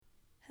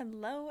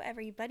Hello,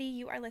 everybody.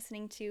 You are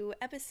listening to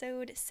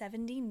episode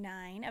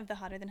 79 of the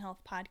Hotter Than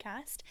Health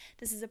podcast.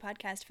 This is a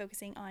podcast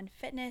focusing on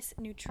fitness,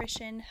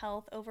 nutrition,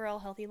 health, overall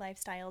healthy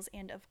lifestyles,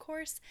 and of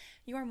course,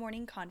 your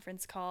morning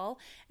conference call.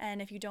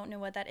 And if you don't know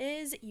what that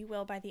is, you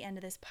will by the end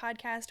of this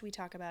podcast. We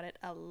talk about it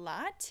a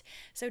lot.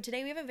 So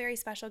today we have a very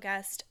special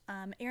guest,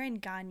 Erin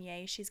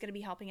Gagne. She's going to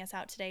be helping us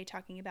out today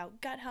talking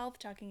about gut health,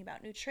 talking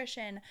about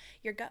nutrition,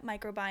 your gut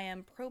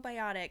microbiome,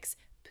 probiotics,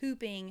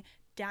 pooping,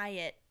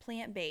 diet,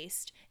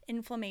 plant-based,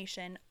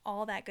 inflammation,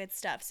 all that good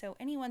stuff. So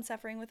anyone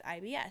suffering with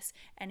IBS,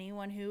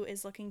 anyone who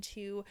is looking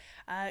to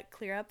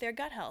clear up their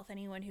gut health,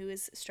 anyone who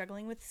is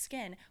struggling with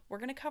skin, we're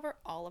going to cover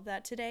all of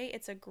that today.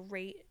 It's a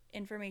great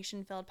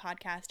information-filled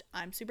podcast.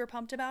 I'm super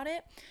pumped about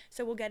it.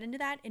 So we'll get into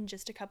that in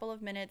just a couple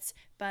of minutes.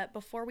 But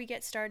before we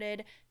get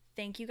started,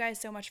 thank you guys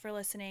so much for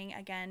listening.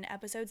 Again,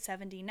 episode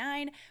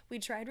 79. We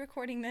tried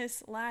recording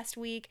this last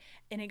week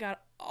and it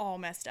got all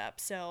messed up.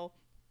 So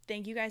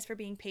thank you guys for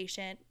being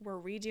patient. We're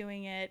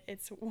redoing it.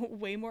 It's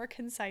way more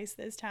concise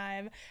this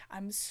time.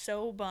 I'm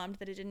so bummed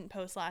that it didn't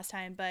post last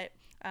time, but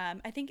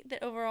I think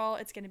that overall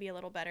it's going to be a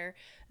little better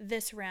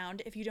this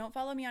round. If you don't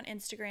follow me on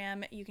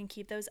Instagram, you can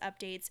keep those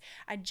updates.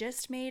 I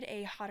just made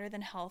a Hotter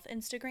Than Health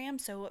Instagram,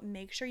 so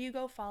make sure you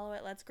go follow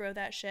it. Let's grow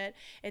that shit.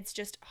 It's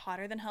just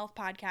Hotter Than Health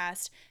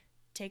podcast.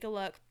 Take a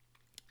look.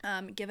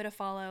 Give it a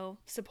follow,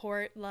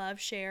 support, love,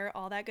 share,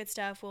 all that good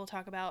stuff. We'll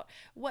talk about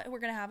what we're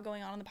going to have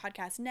going on the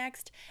podcast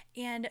next.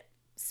 And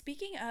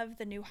speaking of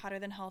the new Hotter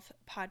Than Health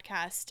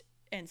podcast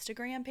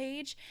Instagram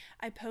page,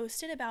 I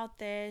posted about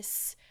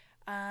this,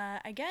 a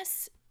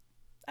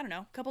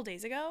couple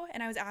days ago,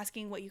 and I was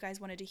asking what you guys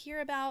wanted to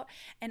hear about,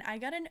 and I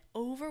got an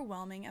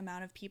overwhelming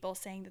amount of people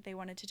saying that they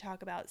wanted to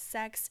talk about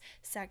sex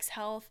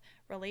health,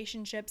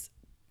 relationships,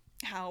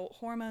 how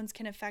hormones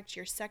can affect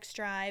your sex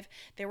drive.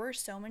 There were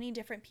so many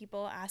different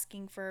people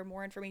asking for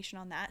more information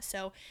on that.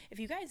 So if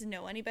you guys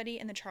know anybody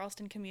in the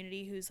Charleston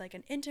community who's like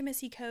an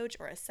intimacy coach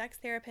or a sex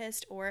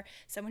therapist or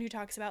someone who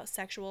talks about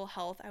sexual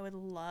health, I would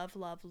love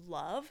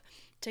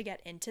to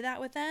get into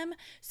that with them.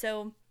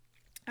 So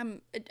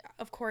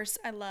of course,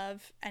 I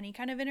love any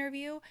kind of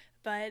interview,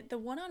 but the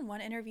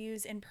one-on-one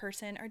interviews in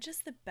person are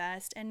just the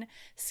best, and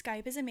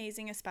Skype is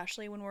amazing,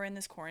 especially when we're in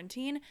this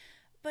quarantine.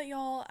 But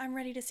y'all, I'm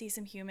ready to see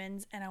some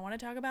humans, and I want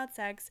to talk about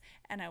sex,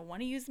 and I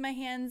want to use my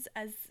hands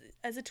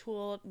as a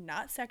tool,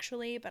 not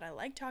sexually, but I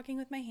like talking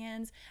with my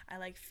hands. I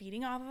like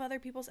feeding off of other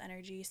people's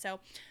energy. So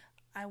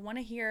I want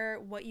to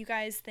hear what you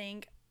guys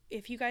think.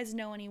 If you guys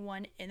know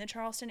anyone in the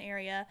Charleston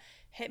area,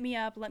 hit me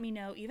up, let me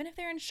know. Even if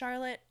they're in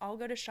Charlotte, I'll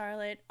go to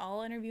Charlotte,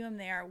 I'll interview them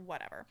there,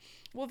 whatever.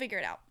 We'll figure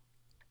it out.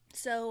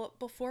 So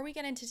before we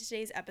get into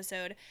today's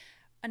episode,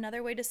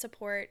 another way to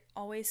support,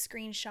 always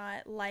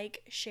screenshot,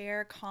 like,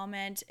 share,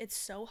 comment. It's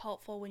so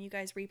helpful when you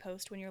guys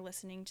repost when you're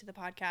listening to the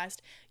podcast.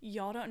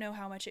 Y'all don't know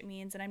how much it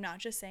means, and I'm not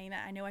just saying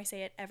that. I know I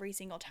say it every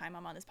single time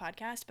I'm on this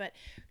podcast, but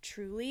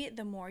truly,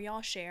 the more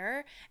y'all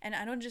share, and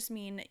I don't just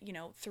mean,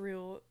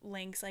 through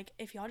links, like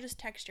if y'all just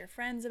text your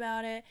friends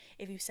about it,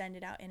 if you send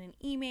it out in an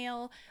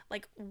email,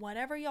 like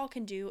whatever y'all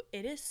can do,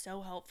 it is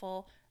so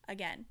helpful.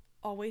 Again,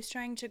 always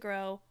trying to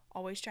grow,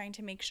 always trying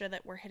to make sure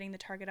that we're hitting the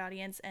target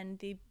audience, and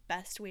the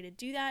best way to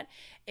do that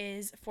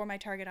is for my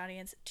target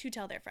audience to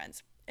tell their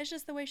friends. It's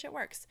just the way shit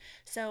works.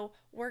 So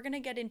we're going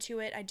to get into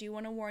it. I do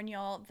want to warn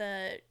y'all,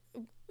 the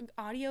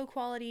audio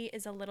quality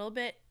is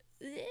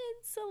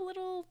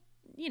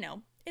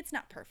it's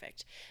not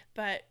perfect,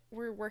 but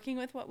we're working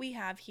with what we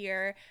have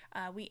here.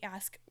 We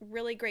ask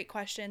really great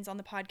questions on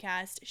the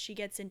podcast. She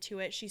gets into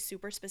it. She's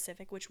super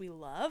specific, which we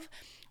love.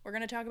 We're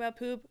going to talk about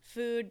poop,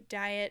 food,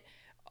 diet,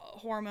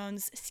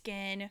 hormones,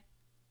 skin,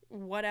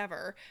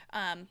 whatever.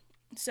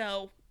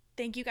 So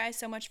thank you guys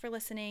so much for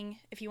listening.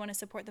 If you want to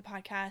support the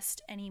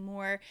podcast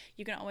anymore,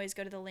 you can always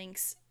go to the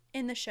links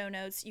in the show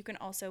notes. You can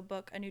also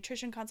book a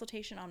nutrition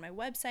consultation on my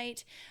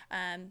website.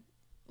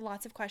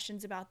 Lots of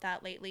questions about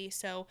that lately.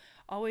 So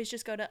always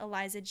just go to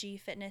Eliza G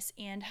Fitness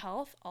and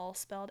Health, all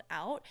spelled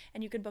out,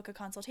 and you can book a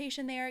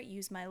consultation there.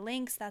 Use my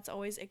links. That's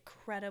always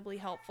incredibly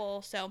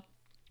helpful. So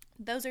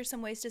those are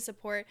some ways to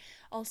support.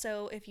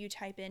 Also, if you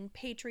type in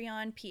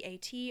Patreon,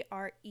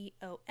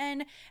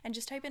 Patreon, and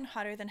just type in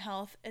Hotter Than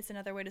Health, it's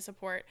another way to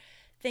support.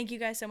 Thank you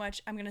guys so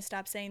much. I'm going to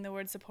stop saying the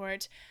word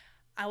support.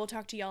 I will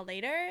talk to y'all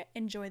later.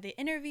 Enjoy the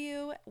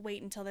interview.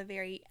 Wait until the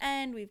very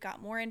end. We've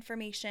got more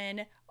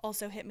information.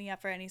 Also, hit me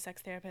up for any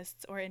sex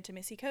therapists or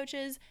intimacy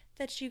coaches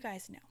that you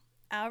guys know.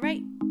 All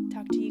right.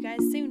 Talk to you guys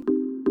soon.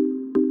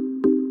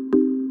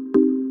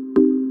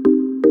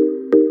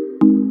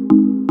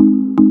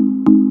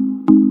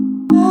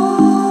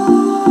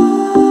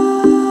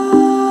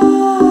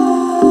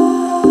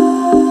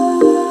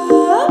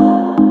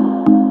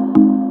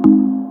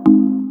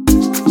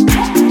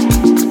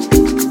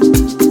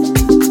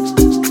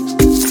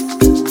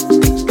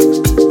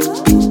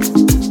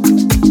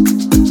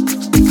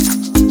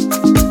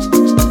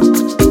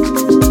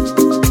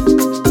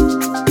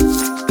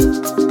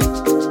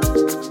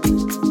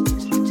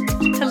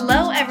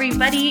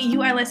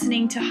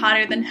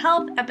 Hotter Than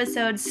Health,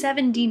 episode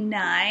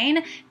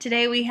 79.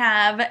 Today we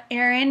have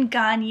Erin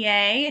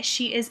Gagne.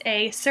 She is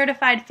a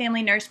certified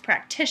family nurse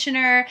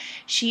practitioner.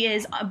 She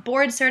is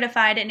board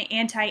certified in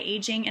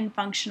anti-aging and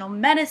functional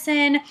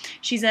medicine.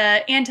 She's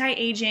an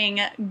anti-aging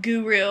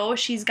guru.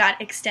 She's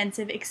got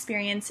extensive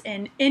experience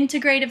in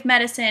integrative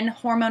medicine,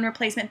 hormone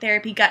replacement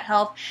therapy, gut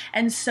health,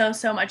 and so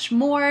much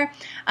more.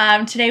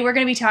 Today we're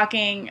going to be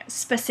talking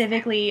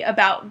specifically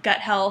about gut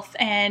health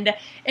and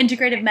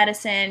integrative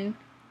medicine,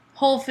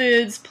 whole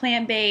foods,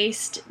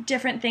 plant-based,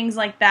 different things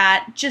like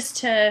that, just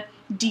to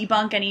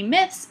debunk any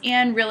myths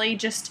and really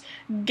just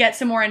get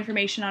some more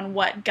information on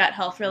what gut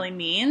health really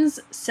means.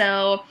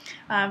 So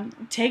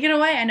take it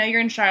away. I know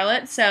you're in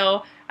Charlotte,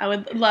 so I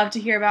would love to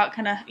hear about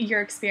kind of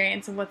your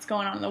experience of what's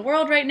going on in the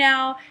world right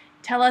now.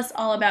 Tell us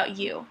all about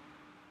you.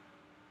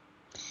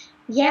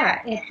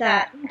 Yeah,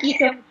 thank you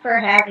so much for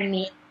having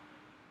me.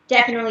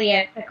 Definitely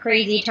a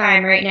crazy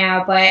time right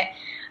now, but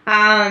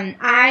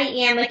I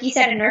am, like you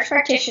said, a nurse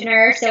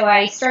practitioner. So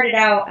I started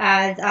out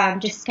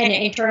as just kind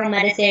of internal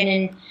medicine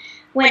and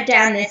went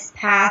down this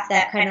path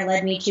that kind of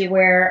led me to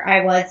where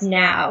I was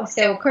now.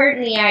 So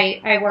currently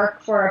I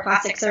work for a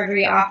plastic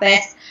surgery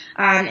office,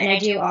 and I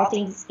do all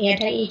things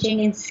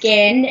anti-aging and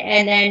skin,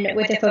 and then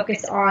with a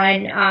focus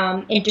on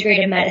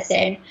integrative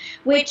medicine,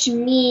 which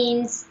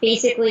means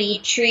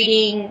basically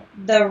treating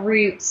the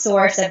root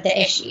source of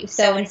the issue.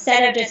 So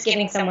instead of just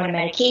giving someone a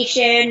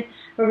medication,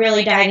 we're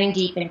really diving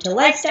deep into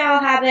lifestyle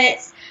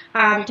habits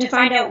to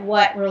find out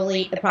what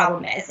really the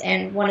problem is.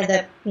 And one of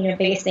the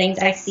biggest things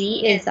I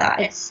see is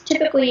that it's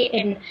typically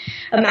in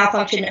a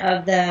malfunction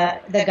of the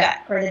gut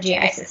or the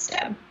GI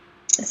system.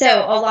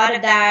 So a lot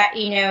of that,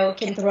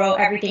 can throw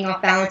everything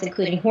off balance,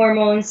 including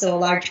hormones. So a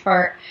large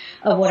part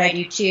of what I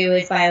do too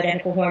is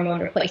bioidentical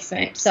hormone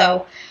replacement.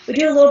 So we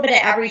do a little bit of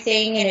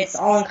everything, and it's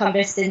all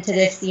encompassed into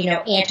this,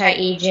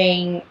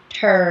 anti-aging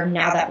term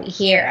now that we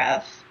hear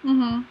of.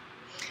 Mm-hmm.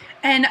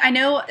 And I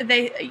know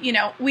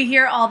we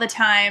hear all the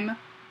time,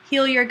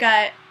 heal your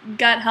gut,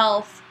 gut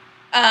health,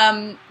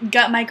 gut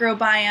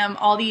microbiome,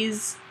 all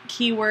these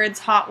keywords,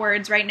 hot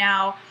words right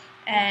now.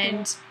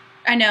 And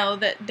I know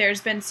that there's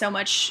been so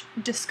much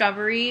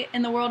discovery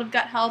in the world of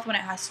gut health when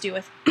it has to do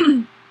with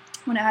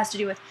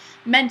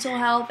mental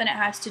health, and it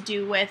has to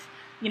do with,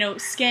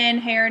 skin,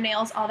 hair,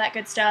 nails, all that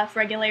good stuff,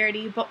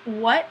 regularity. But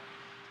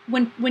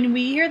when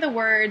we hear the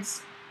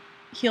words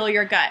heal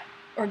your gut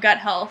or gut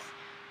health,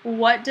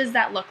 what does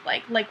that look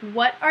like? Like,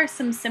 what are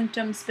some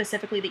symptoms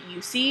specifically that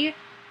you see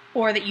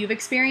or that you've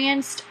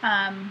experienced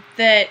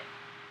that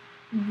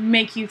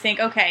make you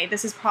think, okay,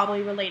 this is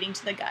probably relating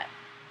to the gut?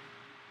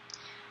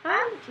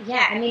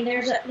 Yeah, I mean,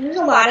 there's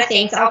a lot of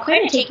things. I'll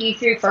kind of take you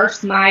through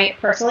first my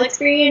personal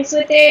experience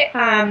with it,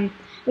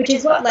 which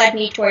is what led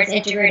me towards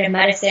integrative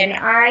medicine.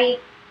 I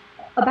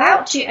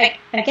guess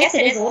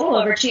it is a little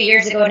over 2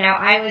 years ago now,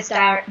 I was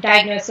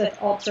diagnosed with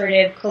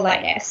ulcerative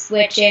colitis,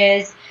 which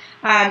is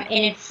an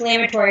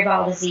inflammatory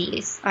bowel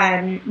disease,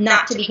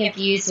 not to be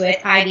confused with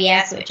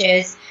IBS, which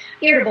is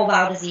irritable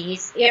bowel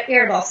disease,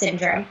 irritable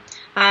syndrome.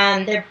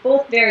 They're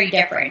both very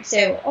different.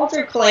 So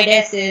ulcerative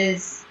colitis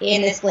is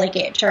in this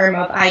blanket term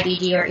of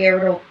IBD, or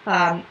irritable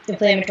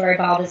inflammatory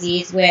bowel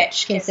disease,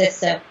 which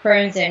consists of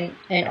Crohn's and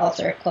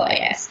ulcerative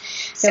colitis.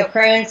 So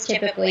Crohn's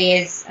typically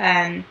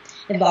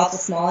involves the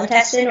small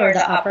intestine or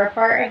the upper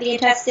part of the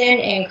intestine,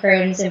 and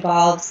Crohn's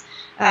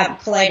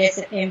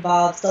colitis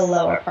involves the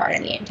lower part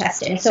of the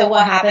intestine. So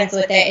what happens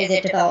with it is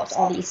it develops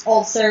all these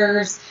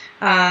ulcers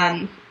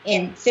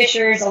and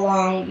fissures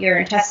along your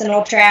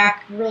intestinal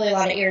tract, really a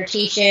lot of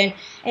irritation,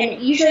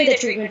 and usually the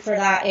treatment for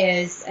that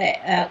is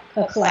a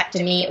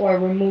colectomy or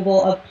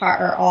removal of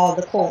part or all of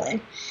the colon.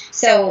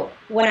 So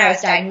when I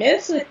was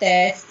diagnosed with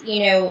this,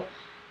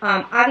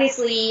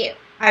 obviously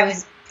I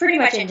was pretty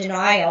much in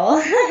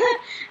denial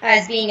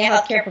as being a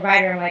healthcare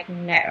provider. I'm like,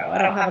 no, I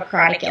don't have a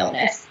chronic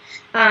illness.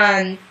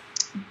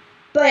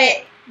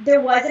 But there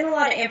wasn't a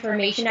lot of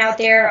information out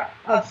there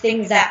of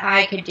things that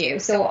I could do.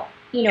 So,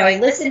 I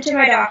listened to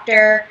my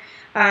doctor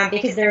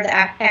because they're the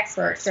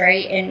experts,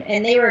 right?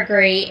 And they were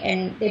great.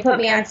 And they put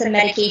me on some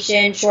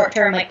medication,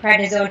 short-term, like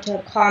prednisone,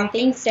 to calm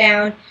things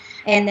down.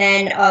 And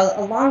then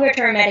a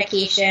longer-term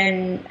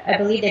medication, I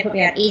believe they put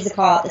me on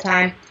Asacol at the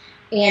time.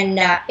 And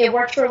it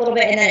worked for a little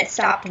bit, and then it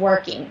stopped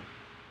working.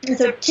 And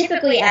so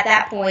typically at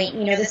that point,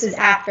 this was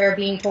after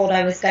being told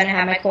I was going to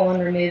have my colon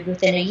removed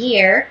within a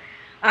year.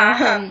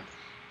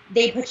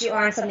 They put you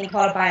on something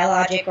called a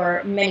biologic,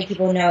 or many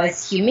people know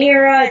as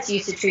Humira. It's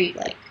used to treat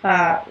like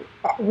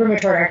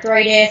rheumatoid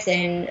arthritis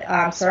and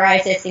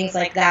psoriasis, things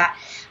like that.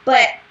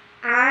 But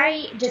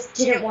I just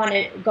didn't want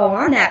to go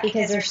on that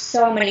because there's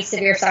so many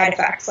severe side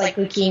effects, like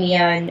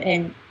leukemia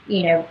and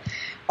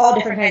all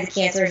different kinds of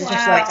cancers. Wow. It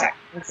just wipes out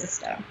the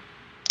system.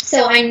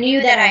 So I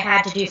knew that I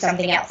had to do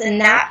something else, and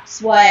that's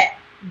what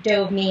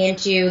dove me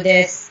into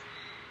this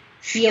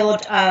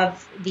field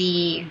of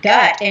the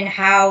gut and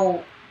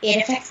how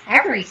it affects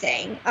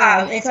everything.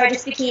 And so I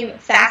just became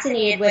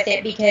fascinated with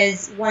it,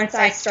 because once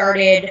I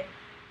started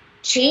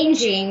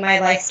changing my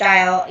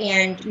lifestyle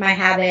and my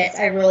habits,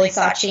 I really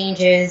saw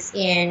changes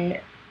in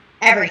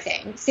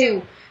everything.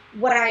 So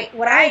what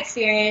I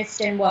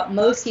experienced and what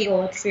most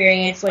people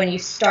experience when you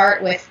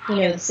start with,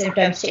 the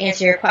symptoms to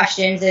answer your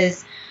questions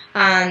is,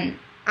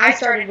 I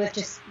started with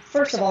just,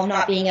 first of all,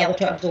 not being able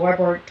to absorb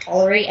or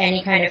tolerate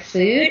any kind of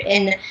food.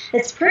 And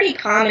it's pretty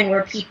common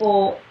where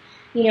people,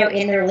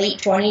 in their late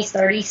 20s,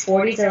 30s,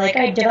 40s are like,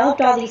 I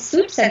developed all these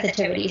food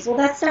sensitivities. Well,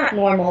 that's not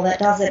normal. That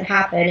doesn't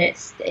happen.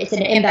 It's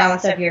an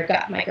imbalance of your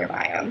gut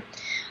microbiome.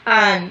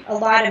 A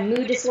lot of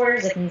mood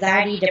disorders like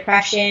anxiety,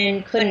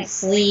 depression, couldn't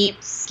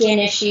sleep, skin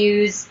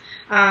issues,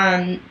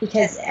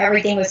 because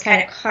everything was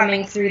kind of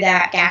coming through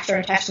that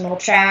gastrointestinal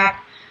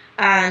tract.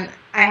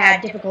 I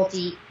had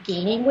difficulty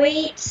gaining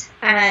weight.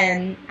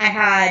 I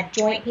had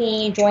joint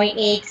pain, joint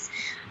aches,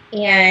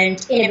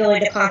 and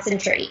inability to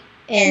concentrate.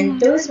 And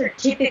those were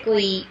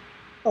typically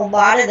a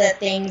lot of the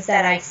things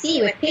that I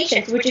see with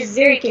patients, which is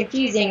very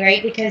confusing,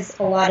 right? Because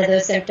a lot of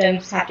those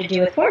symptoms have to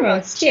do with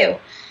hormones too.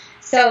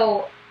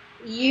 So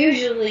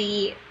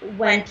usually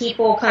when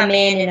people come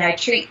in and I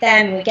treat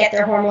them and we get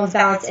their hormones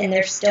balanced and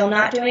they're still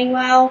not doing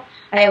well,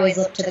 I always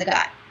look to the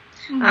gut.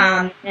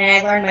 And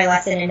I learned my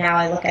lesson, and now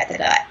I look at the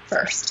gut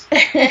first.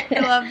 I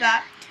love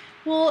that.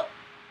 Well,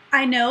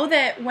 I know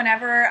that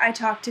whenever I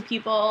talk to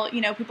people,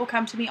 people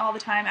come to me all the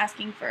time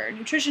asking for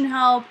nutrition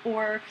help,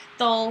 or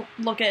they'll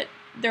look at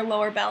their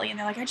lower belly and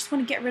they're like, I just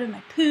want to get rid of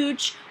my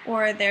pooch,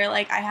 or they're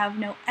like, I have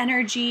no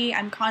energy,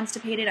 I'm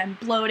constipated, I'm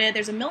bloated.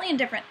 There's a million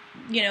different,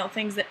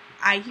 things that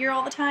I hear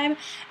all the time.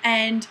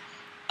 And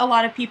a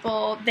lot of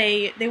people,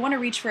 they want to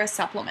reach for a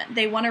supplement.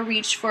 They want to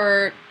reach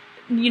for,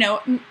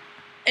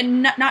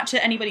 and not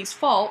to anybody's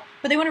fault,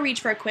 but they want to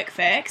reach for a quick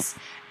fix.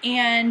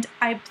 And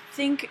I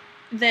think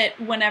that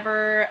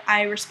whenever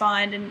I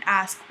respond and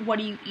ask, what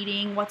are you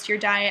eating? What's your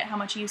diet? How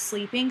much are you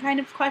sleeping? Kind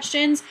of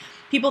questions,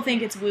 people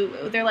think it's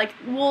woo-woo. They're like,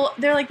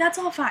 that's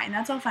all fine.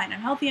 That's all fine.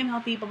 I'm healthy,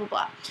 blah, blah,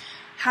 blah.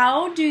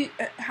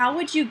 How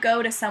would you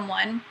go to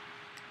someone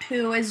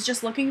who is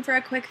just looking for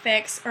a quick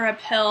fix or a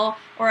pill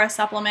or a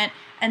supplement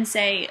and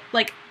say,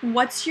 like,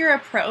 what's your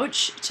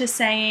approach to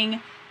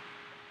saying,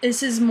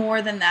 this is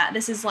more than that.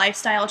 This is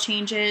lifestyle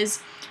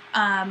changes.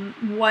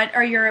 What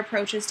are your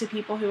approaches to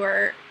people who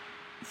are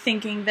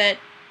thinking that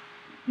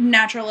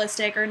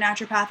naturalistic or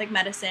naturopathic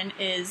medicine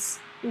is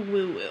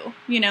woo-woo?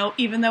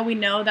 Even though we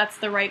know that's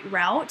the right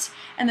route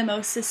and the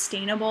most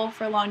sustainable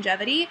for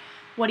longevity,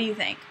 what do you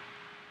think?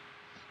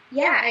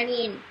 Yeah,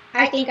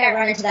 I think I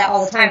run into that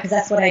all the time because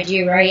that's what I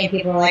do, right? And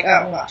people are like,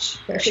 oh gosh,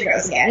 there she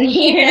goes again,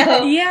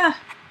 Yeah.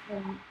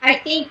 I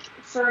think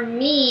for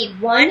me,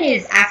 one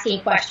is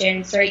asking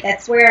questions, right?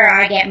 That's where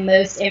I get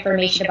most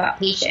information about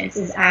patients,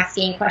 is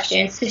asking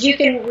questions, because you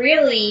can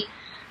really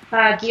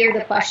gear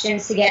the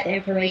questions to get the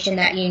information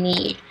that you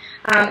need.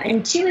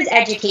 And two is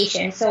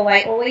education. So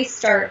I always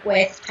start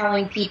with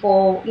telling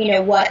people,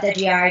 what the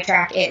GI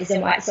tract is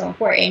and why it's so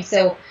important.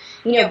 So,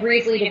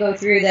 briefly to go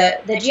through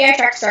the GI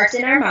tract starts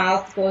in our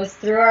mouth, goes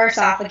through our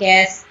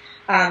esophagus,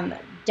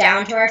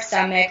 down to our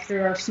stomach,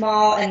 through our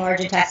small and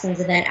large intestines,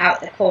 and then out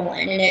the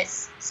colon. And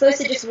it's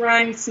supposed to just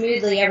run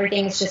smoothly.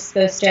 Everything's just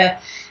supposed to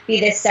be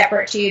this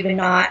separate tube and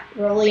not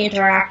really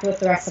interact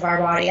with the rest of our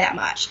body that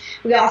much.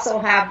 We also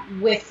have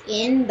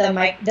within the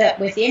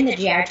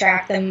GI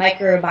tract the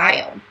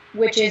microbiome,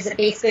 which is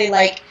basically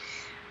like,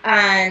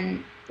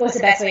 what's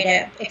the best way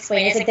to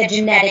explain it? It's like the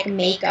genetic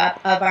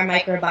makeup of our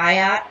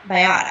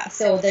microbiota.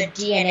 So the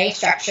DNA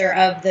structure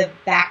of the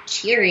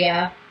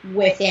bacteria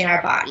within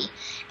our body.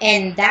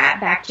 And that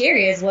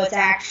bacteria is what's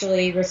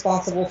actually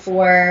responsible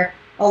for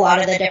a lot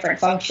of the different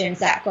functions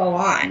that go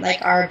on,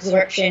 like our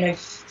absorption of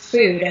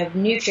food, of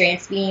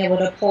nutrients, being able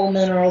to pull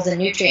minerals and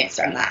nutrients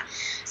from that.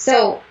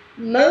 So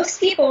most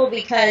people,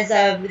 because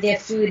of the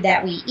food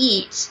that we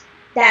eat,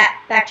 that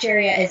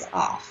bacteria is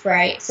off,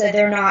 right? So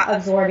they're not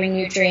absorbing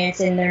nutrients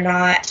and they're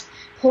not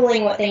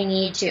pulling what they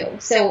need to.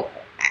 So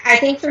I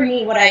think for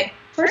me,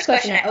 first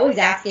question I always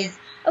ask is,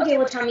 okay,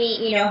 well, tell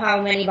me,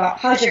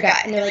 how's your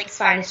gut? And they're like, it's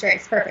fine, it's great,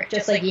 it's perfect,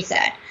 just like you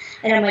said.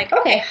 And I'm like,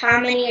 okay, how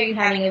many are you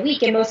having a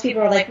week? And most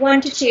people are like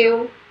 1 to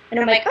 2. And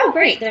I'm like, oh,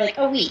 great. They're like,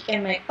 a week. And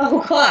I'm like,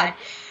 oh, God.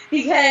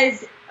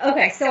 Because,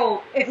 okay,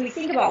 so if we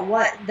think about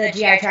what the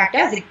GI tract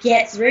does, it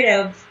gets rid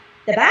of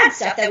the bad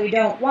stuff that we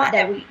don't want,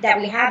 that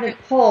we haven't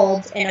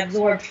pulled and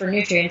absorbed for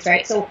nutrients,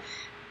 right? So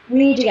we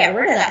need to get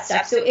rid of that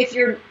stuff. So if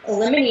you're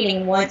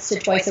eliminating once to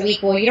twice a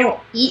week, well, you don't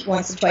eat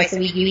once to twice a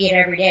week, you eat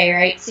every day,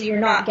 right? So you're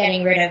not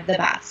getting rid of the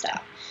bad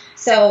stuff.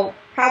 So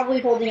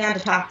probably holding on to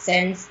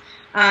toxins,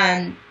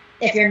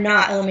 if you're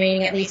not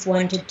eliminating at least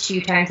 1 to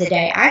 2 times a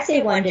day. I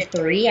say 1 to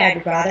 3.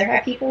 I'd rather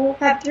have people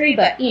have 3,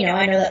 but,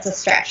 I know that's a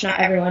stretch. Not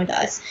everyone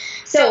does.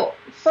 So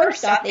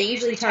first off, they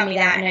usually tell me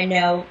that, and I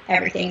know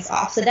everything's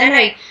off. So then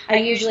I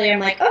usually am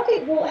like,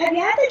 okay, well, have you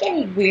had,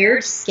 any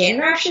weird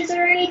skin rashes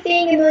or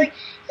anything? And they're like,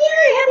 yeah,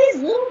 I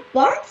have these little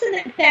bumps in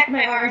the back of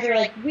my arms, or,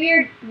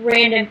 weird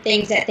random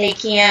things that they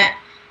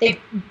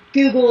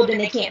Googled and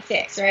they can't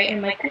fix, right? And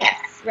I'm like,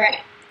 yes, right.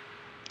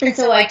 And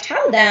so I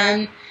tell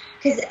them,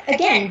 because,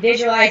 again,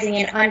 visualizing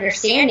and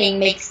understanding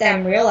makes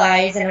them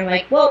realize, and I'm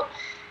like, well,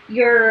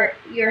 your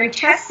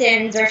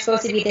intestines are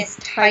supposed to be this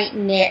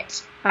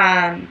tight-knit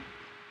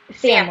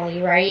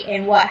family, right?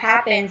 And what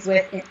happens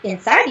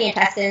inside the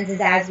intestines is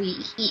as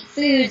we eat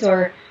foods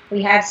or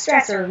we have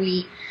stress or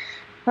we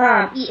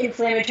eat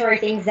inflammatory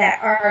things that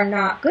are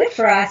not good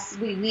for us,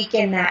 we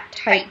weaken that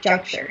tight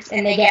junctures,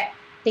 and they get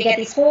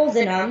these holes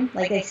in them,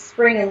 like they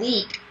spring a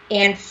leak,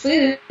 and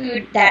food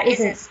that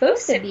isn't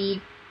supposed to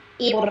be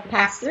able to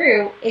pass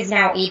through is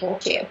now able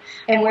to.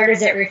 And where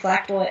does it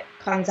reflect? Well, it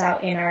comes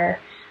out in our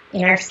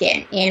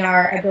skin, in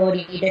our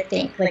ability to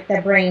think, like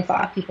the brain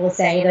fog. People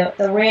say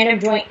the random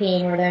joint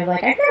pain, where they're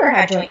like, I've never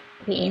had joint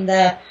pain.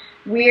 The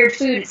weird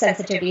food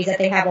sensitivities that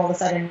they have all of a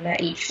sudden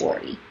at age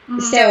 40. Mm-hmm.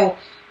 So,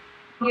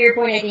 to your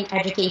point, I think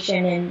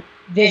education and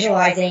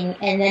visualizing,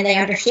 and then they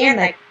understand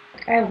like,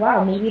 oh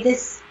wow, maybe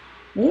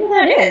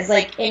that is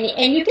like,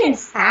 and you can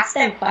ask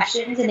them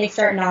questions and they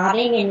start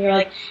nodding and you're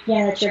like,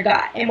 yeah, that's your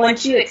gut. And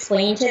once you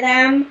explain to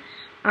them,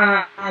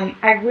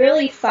 I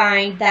really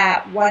find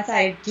that once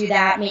I do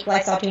that, make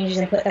lifestyle changes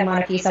and put them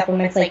on a few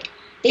supplements, like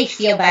they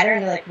feel better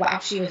and they're like, wow,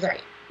 she was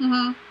right.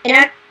 Mm-hmm. And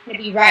I'm not going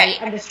to be right.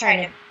 I'm just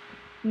trying to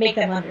make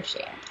them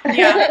understand.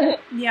 Yeah.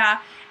 Yeah.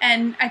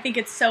 And I think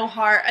it's so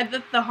hard.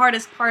 The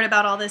hardest part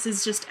about all this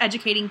is just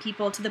educating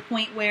people to the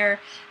point where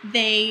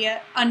they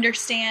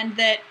understand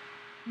that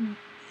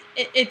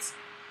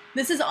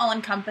this is all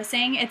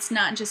encompassing. It's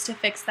not just to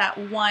fix that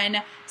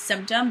one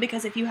symptom,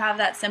 because if you have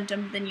that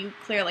symptom, then you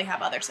clearly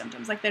have other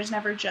symptoms. Like there's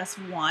never just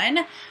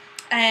one.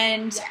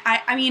 And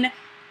yeah. I mean,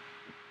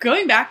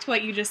 going back to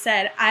what you just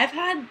said, I've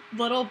had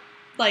little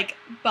like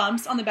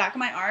bumps on the back of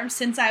my arm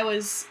since I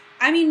was,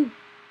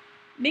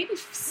 maybe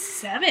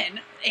 7,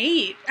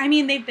 8.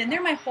 They've been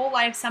there my whole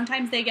life.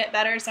 Sometimes they get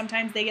better.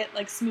 Sometimes they get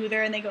like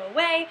smoother and they go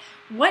away.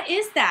 What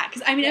is that?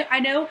 Because I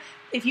know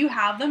if you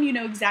have them, you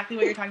know exactly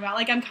what you're talking about.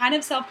 Like I'm kind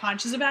of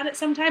self-conscious about it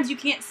sometimes. You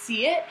can't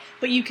see it,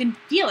 but you can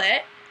feel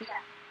it. Yeah.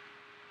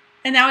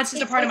 And now it's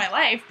just a part of my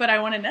life, but I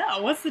want to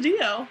know, what's the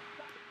deal?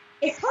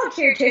 It's called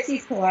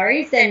keratosis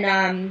pilaris,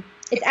 and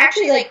it's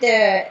actually like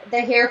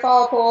the hair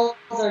follicles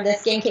or the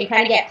skin can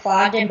kind of get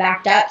clogged and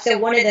backed up. So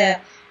one of the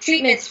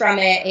treatments from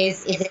it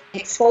is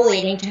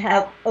exfoliating to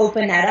help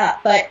open that up.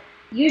 But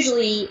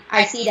usually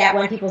I see that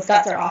when people's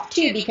guts are off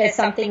too, because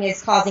something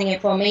is causing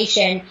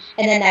inflammation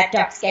and then that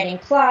duct's getting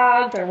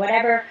clogged or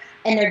whatever,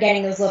 and they're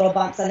getting those little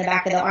bumps on the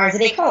back of the arms.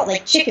 And they call it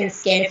like chicken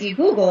skin if you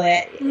Google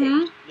it.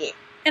 Mm-hmm.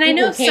 And I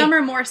know some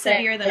are more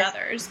severe than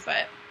others,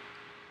 but...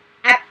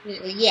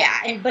 Absolutely,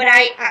 yeah. But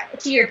I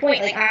to your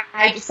point, like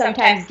I just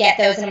sometimes get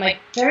those and I'm like,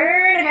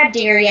 darn, I had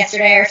dairy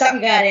yesterday or something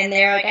got in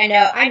there. Like I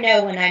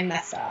know when I'm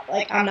messed up.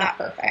 Like I'm not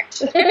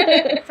perfect.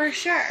 For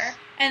sure.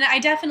 And I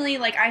definitely,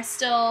 like, I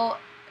still,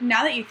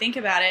 now that you think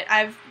about it,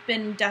 I've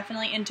been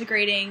definitely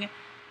integrating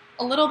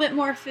a little bit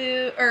more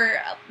food, or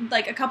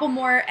like a couple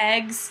more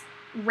eggs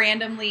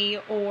randomly,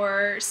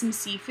 or some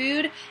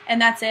seafood,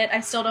 and that's it. I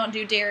still don't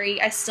do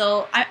dairy.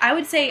 I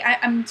would say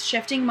I'm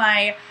shifting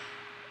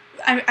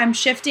I'm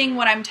shifting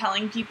what I'm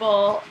telling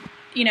people,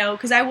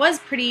 because I was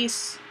pretty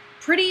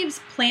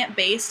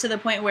plant-based to the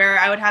point where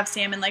I would have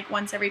salmon like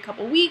once every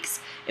couple weeks.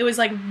 It was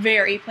like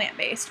very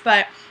plant-based,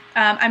 but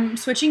I'm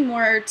switching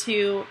more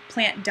to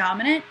plant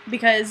dominant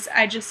because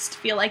I just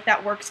feel like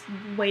that works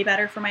way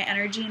better for my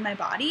energy and my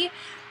body.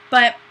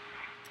 But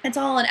it's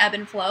all an ebb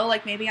and flow.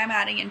 Like maybe I'm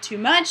adding in too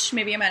much,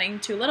 maybe I'm adding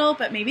too little,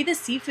 but maybe the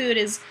seafood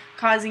is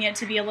causing it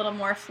to be a little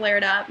more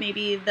flared up.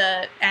 Maybe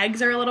the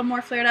eggs are a little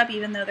more flared up,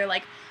 even though they're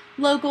like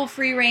local,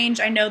 free range.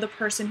 I know the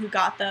person who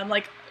got them,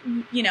 like,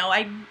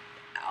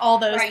 all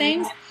those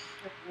things.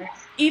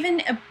 Even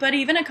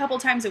a couple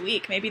times a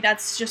week, maybe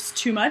that's just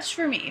too much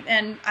for me,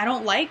 and I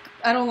don't like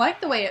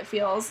the way it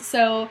feels.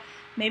 So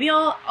maybe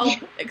I'll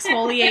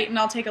exfoliate and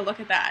I'll take a look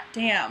at that.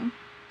 Damn.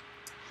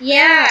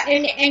 Yeah,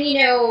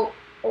 and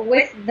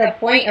with the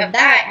point of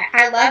that,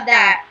 I love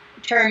that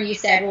term you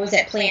said. What was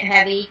it? Plant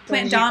heavy.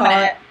 Plant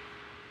dominant.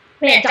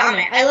 Plant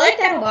dominant. I like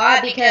that a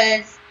lot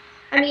because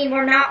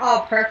we're not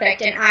all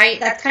perfect, and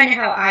that's kind of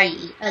how I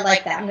eat. I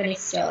like that. I'm going to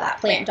steal that,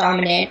 plant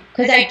dominant,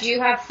 because I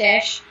do have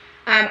fish.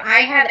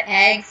 I have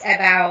eggs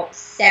about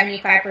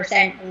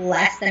 75%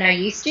 less than I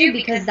used to,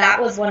 because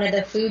that was one of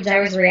the foods I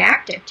was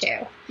reactive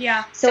to.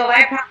 Yeah. So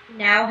I probably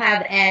now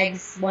have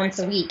eggs once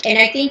a week, and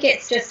I think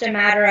it's just a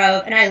matter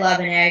of, and I love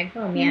an egg.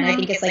 Oh man, I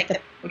think it's like the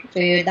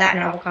food, that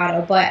and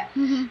avocado, but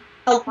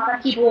a lot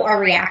of people are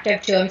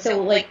reactive to them.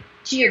 So like,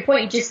 to your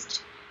point,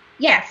 just...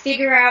 yeah,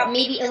 figure out,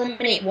 maybe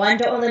eliminate one,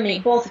 don't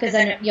eliminate both, because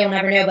then you'll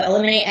never know, but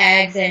eliminate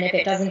eggs, and if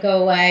it doesn't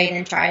go away,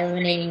 then try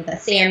eliminating the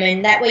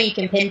salmon. That way you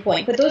can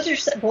pinpoint. But those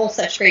are both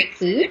such great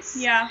foods.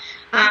 Yeah.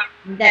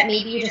 That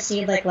maybe you just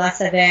need, like, less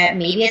of it.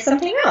 Maybe it's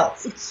something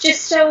else. It's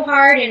just so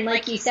hard, and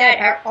like you said,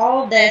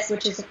 all of this,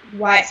 which is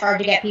why it's hard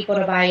to get people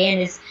to buy in,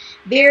 is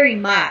very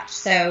much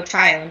so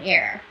trial and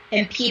error.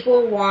 And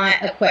people want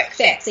a quick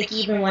fix. Like,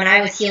 even when I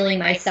was healing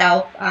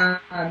myself, I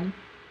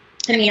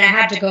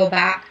had to go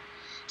back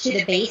to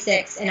the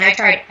basics, and I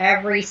tried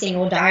every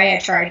single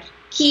diet. I tried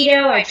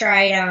keto, I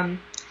tried the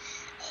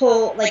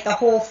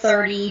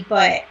Whole30,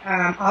 but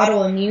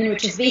autoimmune,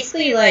 which is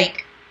basically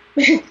like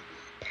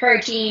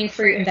protein,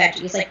 fruit, and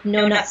veggies, like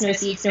no nuts, no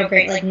seeds, no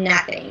grain, like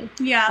nothing.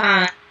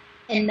 Yeah.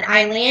 And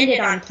I landed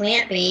on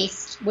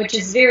plant-based, which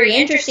is very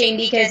interesting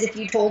because if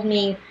you told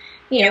me,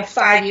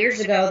 5 years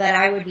ago that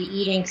I would be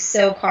eating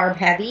so carb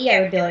heavy,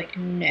 I would be like,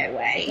 no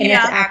way. And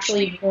it's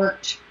actually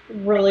worked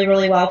really,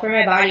 really well for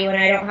my body. When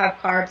I don't have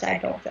carbs, I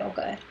don't feel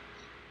good.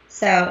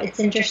 So it's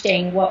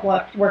interesting what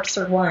works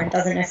for one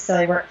doesn't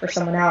necessarily work for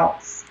someone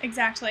else.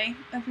 Exactly.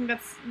 I think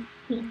that's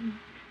a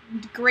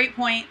great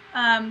point.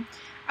 I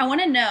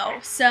want to know,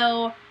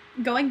 so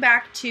going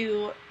back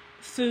to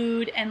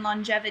food and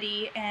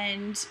longevity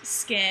and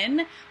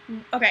skin,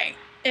 okay,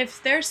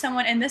 if there's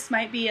someone, and this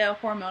might be a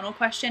hormonal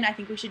question, I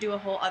think we should do a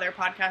whole other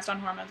podcast on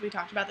hormones. We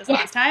talked about this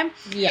last time.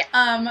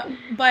 Yeah.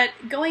 But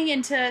going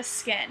into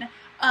skin,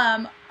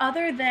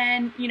 other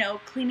than,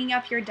 cleaning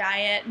up your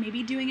diet,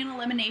 maybe doing an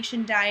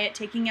elimination diet,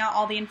 taking out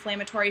all the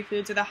inflammatory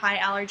foods or the high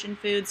allergen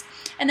foods,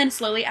 and then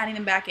slowly adding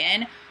them back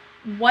in,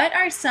 what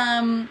are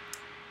some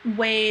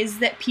ways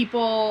that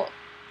people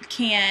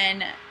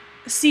can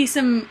see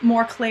some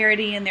more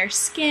clarity in their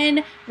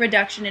skin,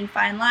 reduction in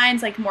fine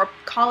lines, like more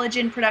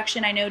collagen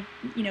production? I know,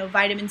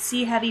 vitamin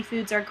C heavy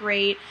foods are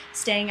great,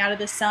 staying out of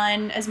the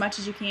sun as much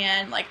as you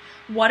can. Like,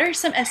 what are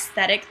some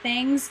aesthetic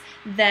things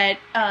that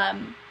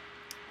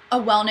a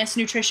wellness,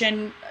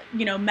 nutrition,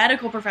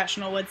 medical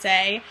professional would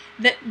say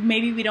that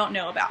maybe we don't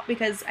know about?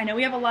 Because I know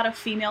we have a lot of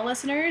female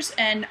listeners,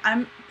 and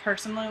I'm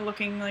personally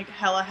looking like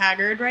hella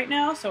haggard right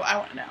now, so I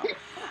want to know.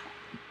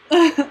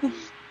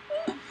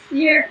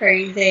 You're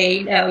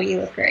crazy. No, you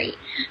look great.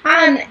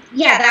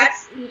 Yeah,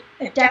 that's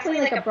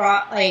definitely like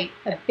a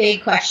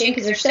big question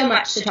because there's so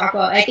much to talk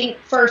about. I think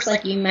first,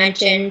 like you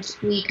mentioned,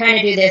 we kind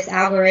of do this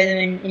algorithm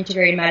in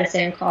integrated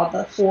medicine called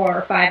the 4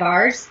 or 5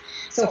 R's.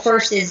 So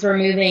first is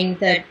removing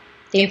the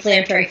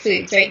inflammatory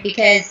foods, right?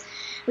 Because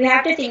we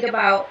have to think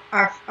about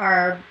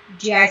our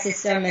GI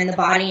system and the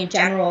body in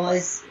general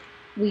is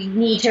we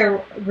need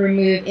to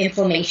remove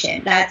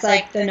inflammation. That's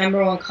like the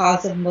number one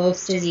cause of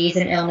most disease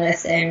and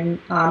illness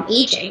and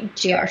aging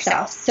to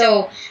ourselves.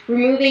 So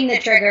removing the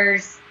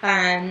triggers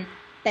that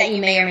you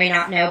may or may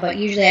not know, but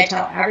usually I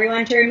tell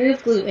everyone to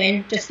remove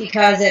gluten just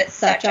because it's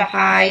such a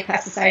high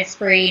pesticide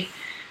sprayed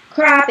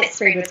crop. It's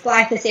sprayed with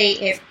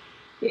glyphosate.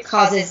 It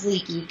causes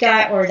leaky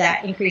gut or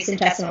that increased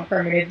intestinal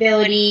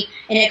permeability,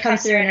 and it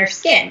comes through in our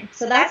skin.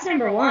 So that's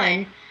number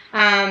one.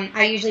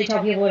 I usually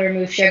tell people to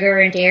remove sugar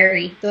and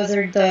dairy. Those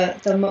are the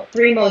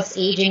 3 most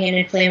aging and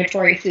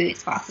inflammatory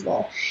foods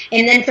possible.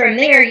 And then from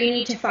there, you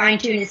need to fine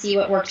tune to see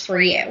what works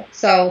for you.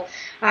 So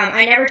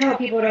I never tell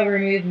people to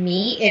remove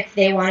meat. If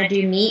they want to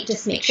do meat,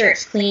 just make sure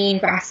it's clean,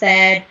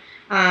 grass-fed,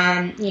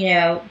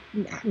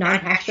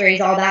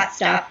 non-pasteurized, all that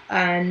stuff.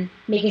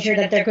 Making sure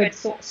that they're good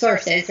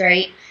sources,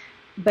 right?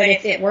 But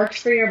if it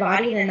works for your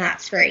body, then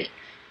that's great.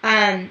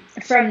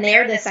 From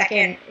there, the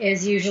second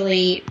is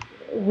usually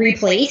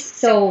replace.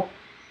 So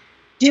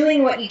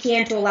doing what you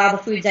can to allow the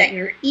foods that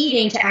you're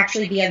eating to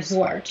actually be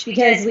absorbed,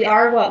 because we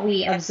are what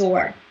we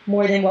absorb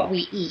more than what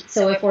we eat.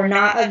 So if we're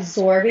not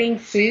absorbing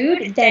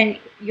food, then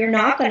you're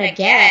not going to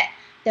get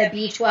the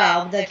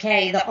B12, the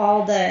K,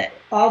 all the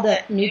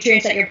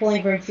nutrients that you're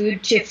pulling from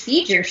food to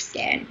feed your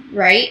skin,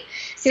 right?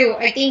 So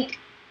I think,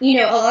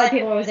 a lot of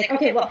people are always like,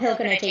 okay, what pill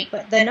can I take?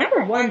 But the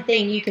number one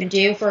thing you can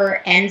do for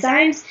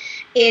enzymes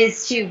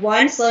is to,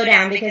 one, slow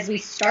down, because we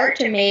start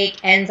to make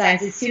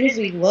enzymes as soon as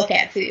we look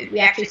at food. We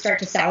actually start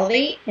to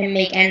salivate and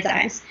make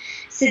enzymes.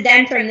 So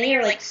then from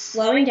there, like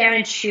slowing down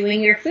and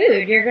chewing your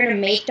food, you're going to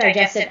make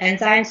digestive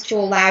enzymes to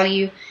allow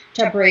you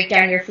to break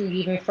down your food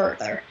even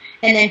further.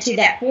 And then to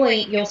that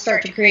point, you'll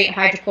start to create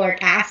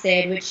hydrochloric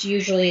acid, which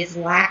usually is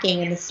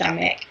lacking in the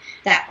stomach.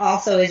 That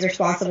also is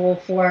responsible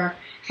for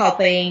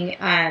helping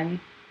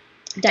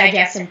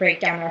digest and break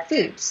down our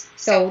foods.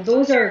 So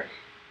those are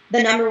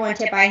the number one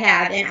tip I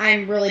have, and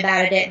I'm really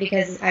bad at it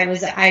because I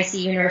was an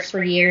ICU nurse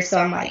for years, so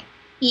I'm like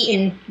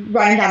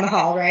running down the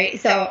hall, right?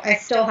 So I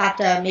still have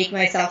to make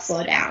myself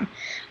slow down.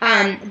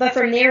 But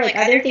from there, like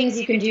other things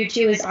you can do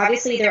too is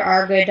obviously there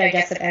are good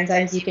digestive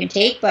enzymes you can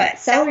take, but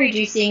celery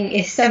juicing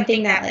is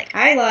something that like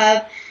I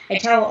love. I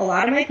tell a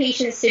lot of my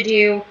patients to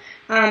do.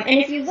 And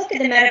if you look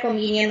at the medical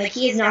median, like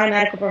he is not a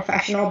medical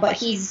professional, but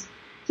he's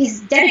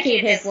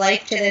dedicated his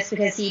life to this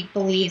because he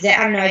believes it.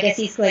 I don't know, I guess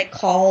he's like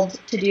called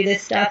to do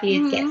this stuff.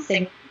 He gets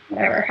sick,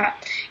 whatever.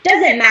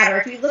 Doesn't matter.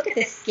 If you look at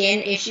the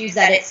skin issues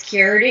that it's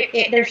cured,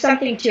 there's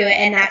something to it,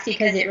 and that's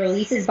because it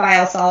releases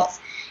bile salts,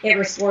 it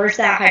restores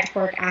that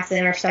hydrochloric acid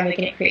in our stomach,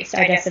 and it creates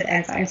digestive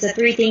enzymes. The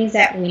 3 things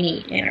that we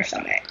need in our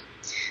stomach.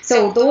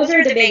 So those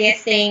are the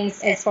biggest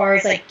things as far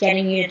as like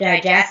getting you to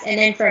digest. And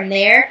then from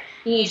there,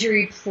 you need to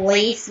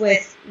replace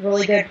with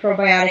really good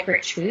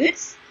probiotic-rich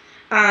foods.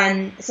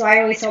 So I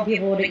always tell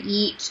people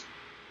to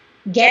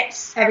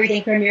get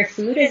everything from your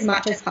food as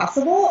much as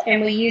possible,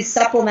 and we use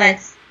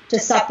supplements to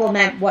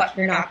supplement what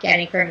you're not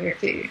getting from your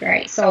food,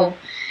 right? So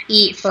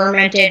eat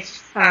fermented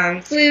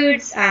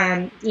foods,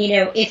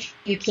 if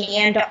you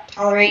can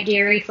tolerate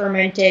dairy,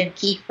 fermented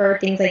kefir,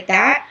 things like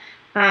that.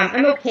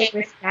 I'm okay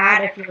with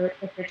that if you're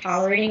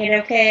tolerating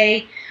it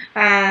okay.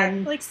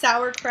 Like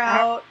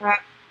sauerkraut.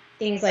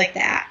 Things like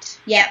that.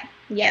 Yep,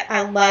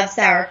 I love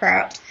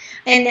sauerkraut.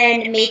 and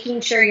then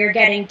making sure you're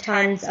getting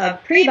tons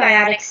of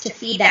prebiotics to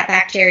feed that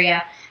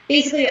bacteria.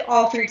 Basically,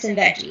 all fruits and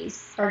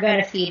veggies are going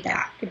to feed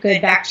that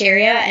good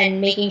bacteria, and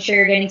making sure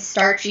you're getting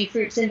starchy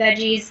fruits and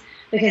veggies,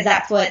 because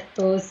that's what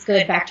those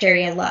good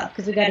bacteria love,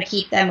 because we've got to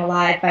keep them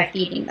alive by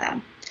feeding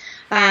them.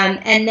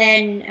 And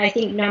then I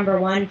think number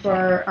one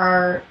for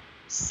our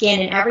skin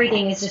and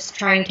everything is just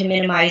trying to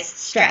minimize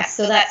stress.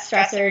 So that's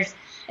stressors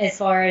as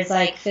far as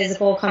like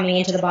physical coming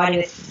into the body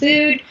with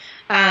food,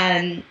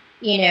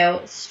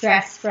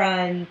 stress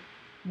from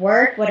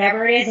work,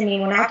 whatever it is. I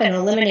mean, we're not going to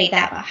eliminate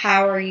that, but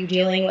how are you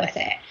dealing with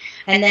it?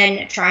 And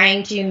then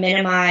trying to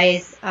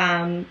minimize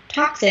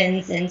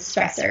toxins and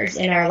stressors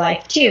in our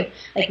life too,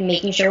 like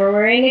making sure we're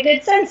wearing a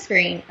good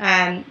sunscreen.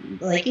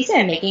 Like you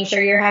said, making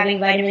sure you're having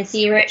vitamin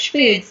C rich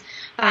foods,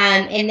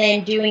 and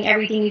then doing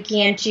everything you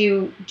can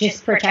to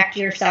just protect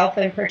yourself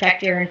and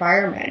protect your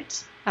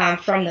environment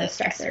from those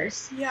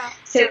stressors. Yeah.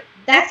 So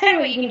that's kind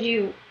of what you can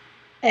do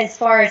as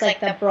far as like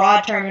the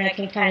broad term, and I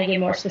can kind of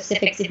give more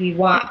specifics if you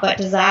want, but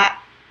does that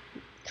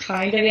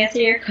kind of answer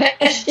your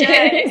question?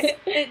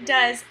 It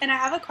does. And I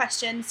have a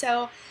question.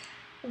 So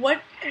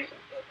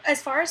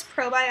as far as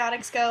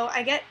probiotics go,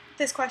 I get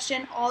this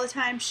question all the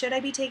time. Should I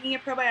be taking a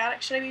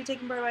probiotic? Should I be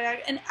taking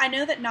probiotic? And I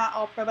know that not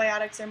all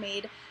probiotics are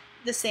made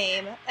the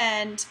same.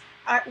 And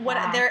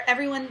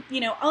everyone,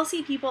 I'll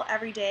see people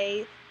every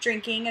day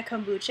drinking a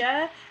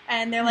kombucha,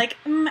 and they're like,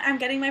 I'm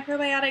getting my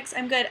probiotics,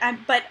 I'm good.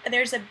 But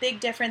there's a big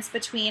difference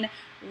between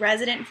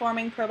resident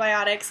forming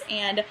probiotics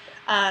and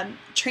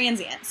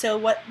transient. So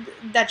what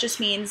that just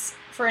means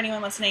for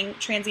anyone listening,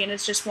 transient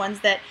is just ones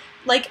that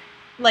like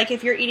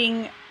if you're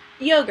eating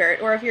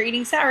yogurt, or if you're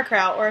eating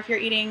sauerkraut, or if you're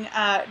eating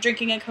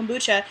drinking a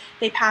kombucha,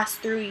 they pass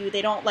through you.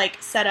 They don't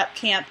like set up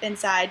camp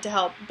inside to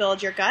help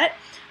build your gut.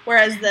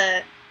 Whereas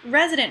the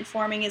resident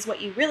forming is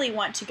what you really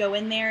want to go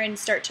in there and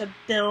start to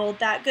build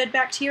that good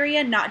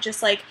bacteria, not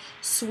just like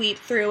sweep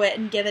through it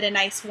and give it a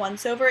nice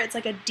once over. It's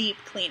like a deep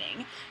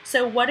cleaning.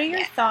 So what are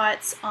your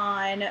thoughts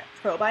on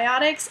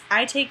probiotics?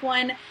 I take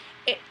one.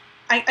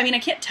 I mean, I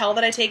can't tell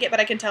that I take it, but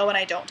I can tell when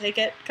I don't take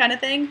it, kind of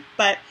thing.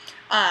 But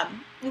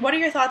what are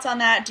your thoughts on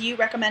that? Do you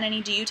recommend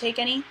any? Do you take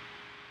any?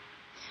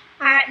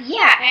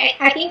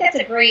 I think that's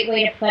a great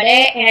way to put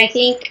it. And I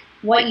think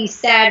what you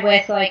said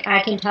with, like,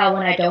 I can tell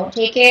when I don't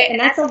take it, and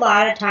that's a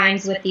lot of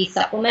times with these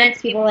supplements.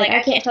 People are like,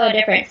 I can't tell a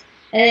difference.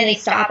 And then they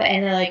stop it,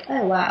 and they're like,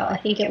 oh, wow, I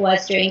think it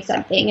was doing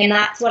something. And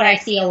that's what I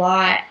see a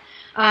lot.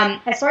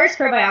 As far as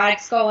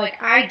probiotics go, like,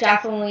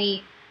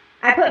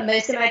 I put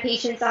most of my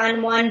patients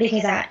on one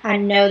because I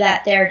know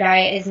that their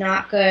diet is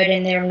not good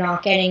and they're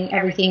not getting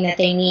everything that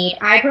they need.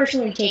 I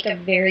personally take a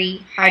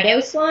very high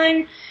dose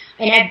one,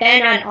 and I've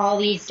been on all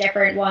these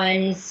different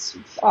ones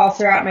all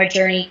throughout my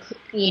journey,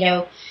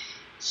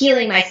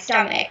 healing my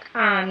stomach.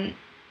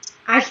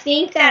 I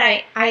think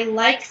that I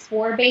like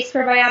spore-based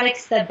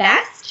probiotics the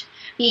best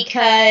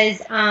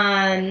because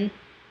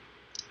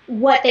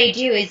what they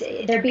do is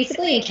they're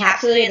basically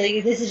encapsulated.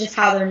 Like, this is just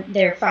how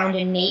they're found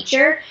in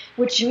nature,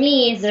 which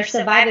means their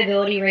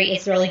survivability rate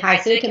is really high.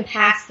 So it can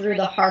pass through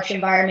the harsh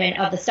environment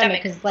of the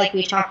stomach because, like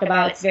we talked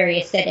about, it's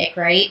very acidic,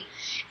 right?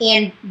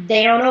 And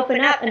they don't open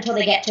up until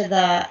they get to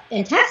the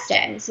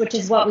intestines, which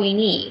is what we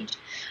need.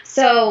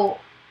 So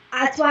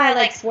that's why I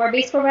like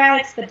spore-based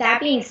probiotics. But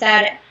that being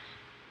said,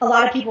 a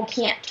lot of people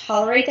can't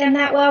tolerate them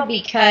that well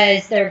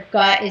because their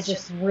gut is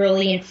just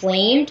really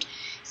inflamed.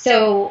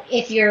 So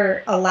if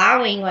you're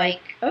allowing,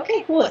 like,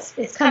 okay, cool,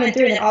 it's coming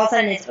through, and then all of a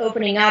sudden it's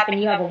opening up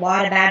and you have a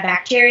lot of bad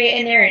bacteria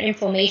in there and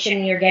inflammation,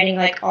 and you're getting,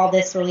 like, all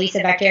this release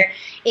of bacteria,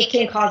 it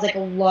can cause, like, a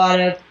lot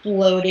of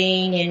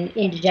bloating and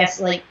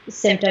indigestion, like,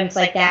 symptoms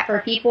like that for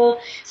people.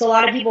 So a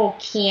lot of people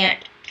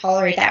can't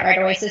tolerate that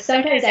right away. So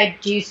sometimes I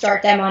do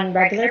start them on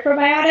regular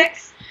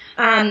probiotics.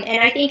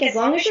 And I think as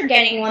long as you're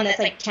getting one that's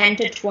like 10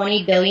 to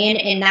 20 billion,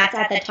 and that's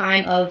at the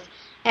time of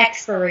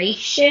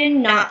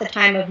expiration, not the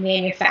time of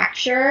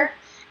manufacture.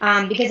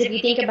 Because if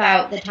you think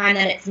about the time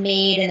that it's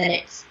made and then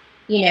it's,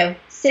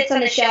 sits on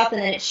the shelf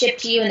and then it's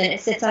shipped to you and then it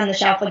sits on the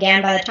shelf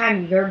again, by the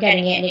time you're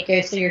getting it and it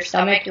goes through your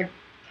stomach, you're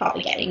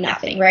probably getting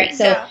nothing, right?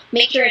 So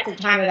make sure it's the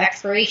time of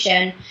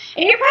expiration.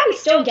 And you're probably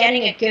still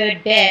getting a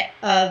good bit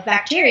of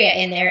bacteria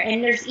in there.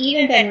 And there's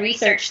even been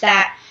research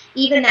that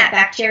even that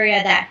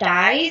bacteria that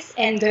dies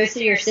and goes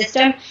through your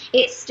system,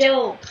 it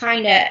still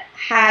kind of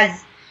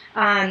has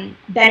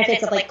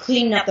benefits of, like,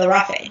 cleaning up the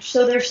roughage.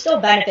 So there's still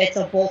benefits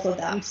of both of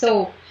them.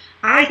 So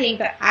I think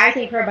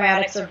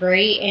probiotics are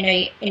great,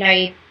 and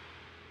I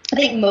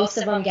think most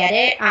of them get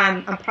it.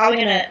 I'm probably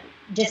gonna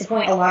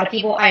disappoint a lot of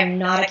people. I'm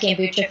not a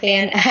kombucha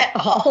fan at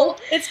all.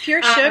 It's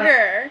pure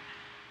sugar.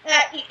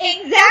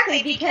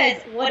 Exactly,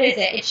 because what is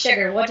it? It's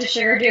sugar. What does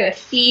sugar do? It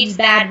feeds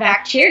bad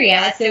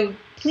bacteria. So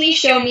please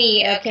show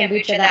me a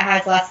kombucha that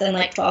has less than,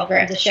 like, 12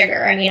 grams of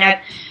sugar. I mean, I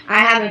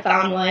haven't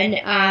found one.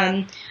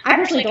 I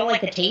personally don't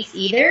like the taste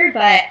either,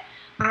 but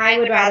I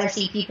would rather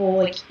see people,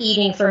 like,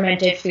 eating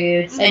fermented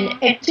foods. Mm-hmm.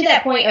 And to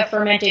that point of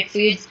fermented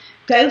foods,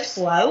 go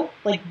slow.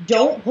 Like,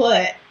 don't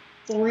put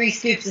 3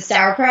 scoops of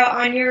sauerkraut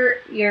on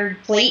your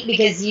plate,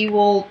 because you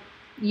will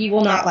you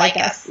will not like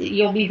us.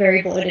 You'll be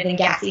very bloated and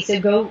gassy. So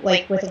go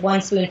like with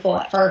one spoonful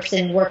at first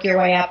and work your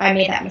way up. I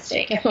made that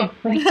mistake at one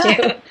point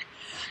too.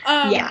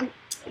 Yeah,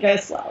 go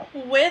slow.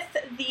 With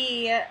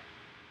the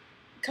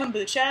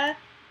kombucha,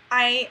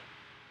 I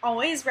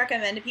always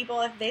recommend to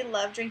people, if they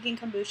love drinking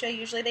kombucha,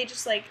 usually they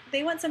just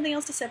they want something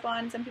else to sip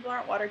on. Some people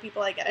aren't water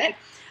people, I get it.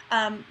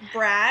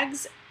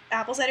 Bragg's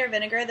apple cider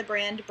vinegar, the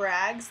brand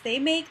Bragg's, they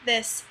make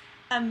this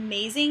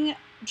amazing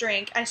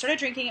drink. I started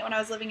drinking it when I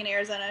was living in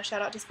Arizona.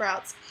 Shout out to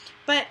Sprouts.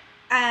 But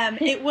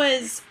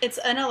it's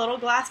in a little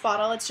glass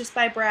bottle. It's just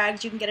by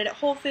Bragg's. You can get it at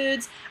Whole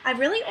Foods. I've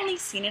really only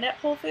seen it at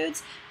Whole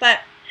Foods, but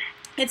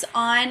it's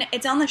on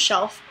the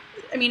shelf.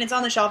 I mean, it's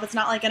on the shelf. It's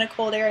not like in a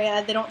cold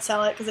area. They don't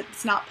sell it because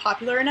it's not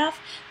popular enough.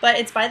 But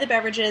it's by the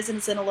beverages, and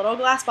it's in a little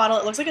glass bottle.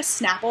 It looks like a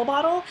Snapple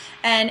bottle,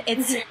 and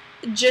it's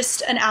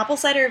just an apple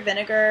cider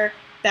vinegar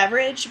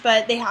beverage.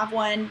 But they have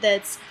one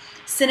that's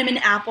cinnamon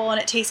apple, and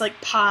it tastes like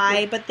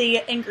pie. But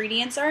the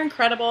ingredients are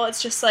incredible.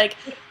 It's just like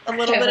a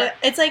little bit of,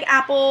 it's like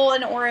apple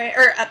and orange,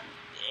 or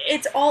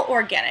it's all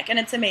organic, and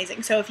it's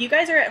amazing. So if you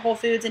guys are at Whole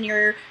Foods and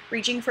you're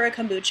reaching for a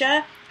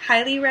kombucha,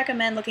 highly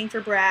recommend looking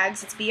for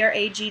Bragg's. It's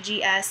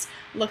Braggs.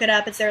 Look it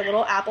up. It's their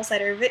little apple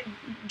cider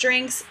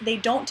drinks. They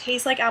don't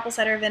taste like apple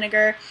cider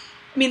vinegar.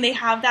 I mean, they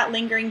have that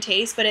lingering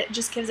taste, but it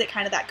just gives it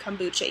kind of that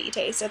kombucha-y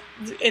taste.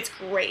 It's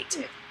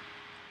great.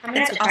 I'm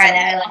going to have to try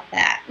that. I like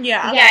that.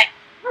 Yeah. Yeah.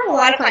 I have a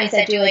lot of clients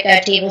that do like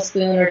a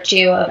tablespoon or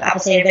two of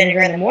apple cider vinegar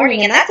in the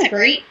morning, and that's a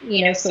great,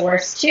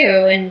 source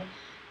too. And,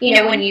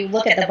 when you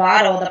look at the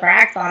bottle, the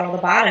Bragg's bottle, the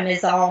bottom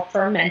is all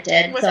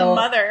fermented. With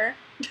mother.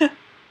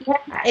 Yeah,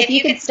 if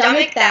you could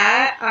stomach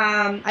that,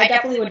 I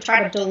definitely would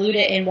try to dilute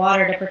it in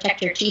water to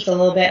protect your teeth a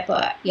little bit.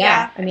 But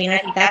I mean, I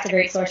think that's a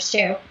great source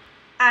too.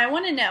 I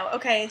want to know.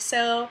 Okay,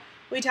 so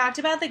we talked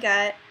about the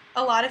gut.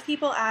 A lot of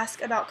people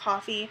ask about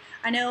coffee.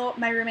 I know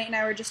my roommate and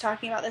I were just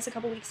talking about this a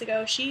couple weeks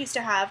ago. She used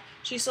to have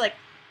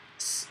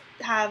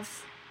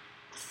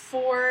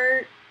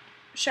 4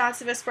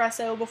 shots of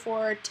espresso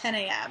before 10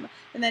 a.m.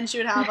 And then she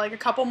would have a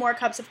couple more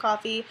cups of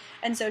coffee.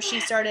 And so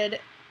she started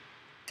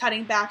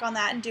cutting back on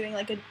that and doing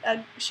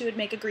she would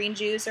make a green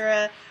juice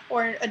or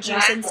a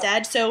juice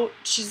instead. So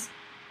she's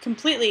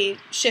completely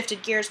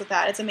shifted gears with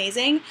that. It's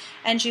amazing.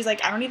 And she's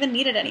like, I don't even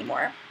need it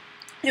anymore.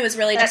 It was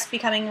really just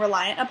becoming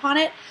reliant upon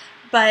it.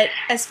 But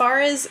as far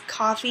as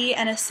coffee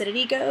and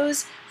acidity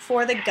goes,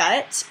 for the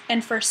gut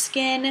and for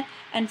skin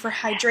and for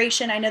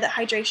hydration, I know that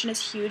hydration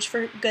is huge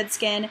for good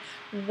skin,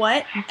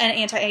 and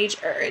anti-age,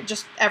 or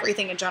just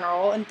everything in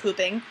general, and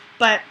pooping.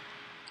 But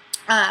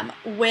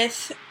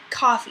with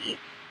coffee,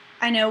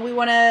 I know we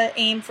want to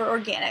aim for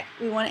organic.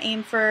 We want to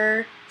aim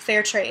for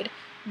fair trade.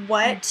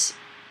 What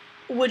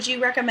would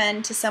you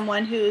recommend to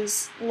someone who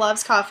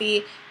loves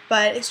coffee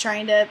but is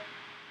trying to,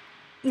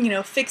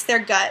 fix their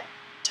gut?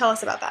 Tell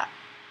us about that.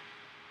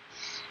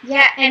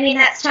 Yeah, I mean,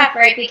 that's tough,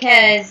 right?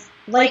 Because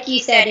like you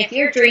said, if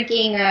you're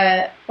drinking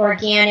a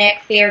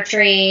organic, fair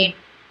trade,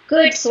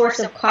 good source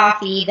of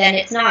coffee, then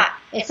it's not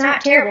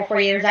terrible for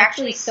you. There's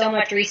actually so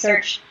much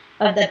research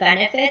of the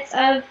benefits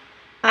of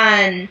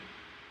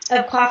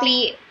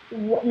coffee.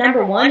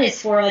 Number one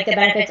is for the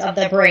benefits of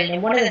the brain,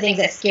 and one of the things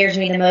that scares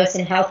me the most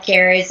in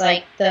healthcare is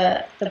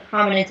the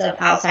prominence of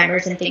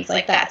Alzheimer's and things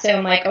like that. So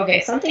I'm like,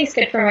 okay, something's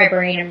good for my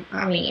brain, and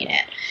I'm eating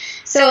it.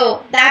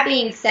 So that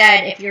being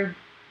said, if you're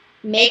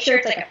make sure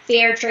it's a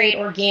fair trade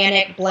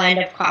organic blend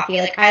of coffee.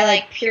 I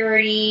like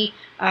Purity.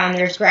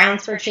 There's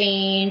Grounds for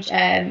Change.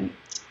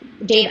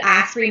 Dave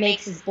Asprey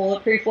makes his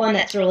bulletproof one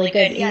that's really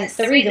good. Yes.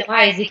 And the reason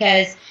why is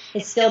because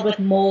it's filled with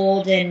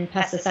mold and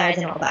pesticides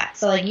and all that.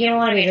 So you don't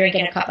want to be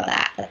drinking a cup of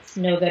that. That's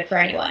no good for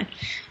anyone.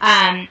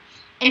 And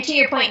to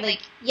your point,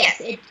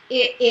 yes, it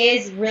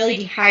is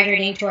really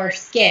dehydrating to our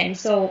skin.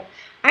 So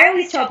I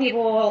always tell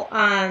people,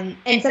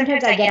 and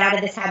sometimes I get out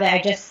of this habit.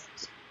 I just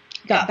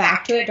got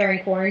back to it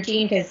during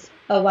quarantine because,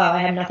 I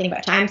have nothing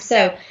but time.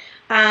 So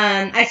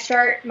I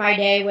start my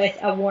day with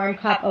a warm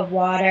cup of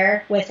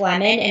water with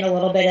lemon and a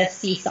little bit of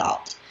sea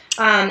salt.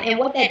 And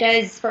what that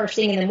does first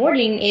thing in the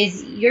morning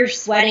is you're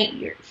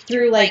sweating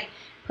through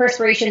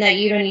perspiration that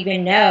you don't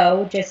even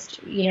know,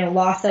 just,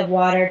 loss of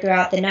water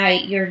throughout the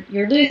night. You're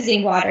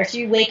losing water, so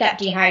you wake up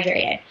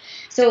dehydrated.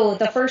 So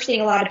the first thing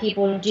a lot of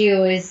people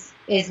do is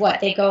what?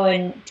 They go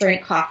and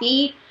drink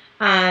coffee.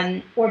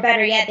 Or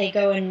better yet, they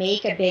go and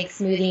make a big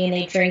smoothie and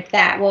they drink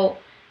that. Well,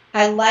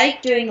 I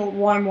like doing the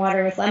warm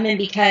water with lemon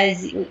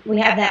because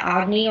we have that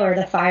Agni, or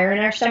the fire in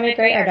our stomach,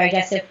 right? Our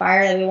digestive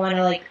fire that we want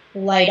to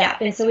light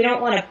up. And so we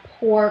don't want to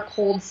pour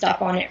cold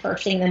stuff on it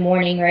first thing in the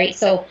morning, right?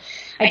 So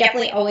I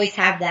definitely always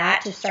have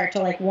that to start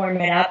to warm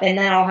it up, and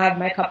then I'll have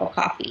my cup of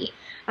coffee.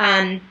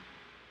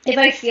 If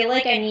I feel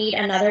like I need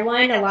another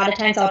one, a lot of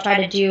times I'll try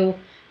to do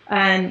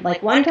 1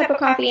 cup of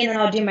coffee, and then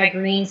I'll do my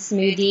green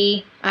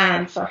smoothie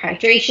for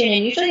hydration,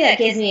 and usually that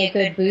gives me a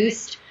good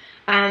boost,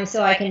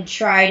 so I can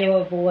try to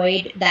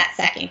avoid that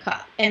second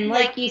cup. And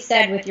like you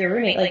said with your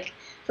roommate,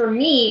 for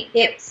me,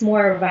 it's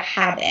more of a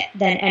habit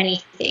than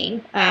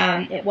anything.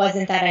 It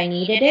wasn't that I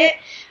needed it.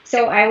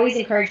 So I always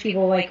encourage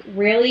people, like,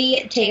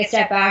 really take a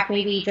step back,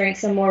 maybe drink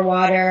some more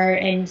water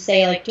and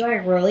say, like, do I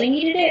really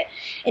needed it?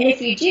 And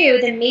if you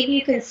do, then maybe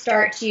you can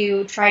start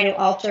to try to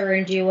alter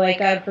and do like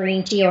a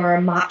green tea or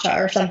a matcha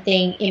or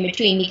something in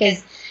between,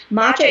 because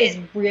matcha is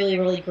really,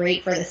 really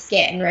great for the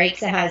skin, right?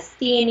 Because it has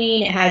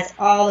theanine, it has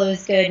all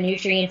those good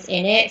nutrients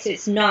in it, so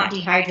it's not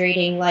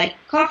dehydrating like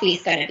coffee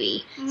is going to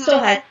be. Mm-hmm. Still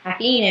has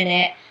caffeine in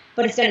it,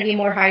 but it's going to be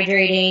more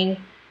hydrating.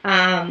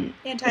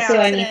 Antioxidants. So,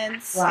 I mean,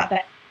 a lot,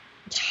 but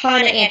a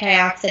ton of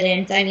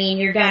antioxidants. I mean,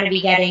 you're going to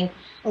be getting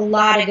a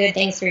lot of good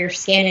things for your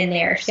skin in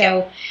there.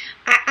 So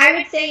I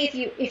would say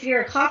if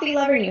you're a coffee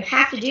lover and you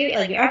have to do it,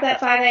 like you're up at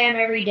 5 a.m.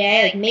 every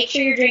day, like make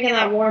sure you're drinking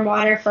that warm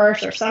water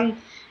first, or some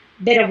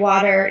bit of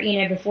water,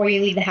 before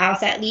you leave the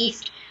house at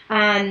least,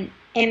 and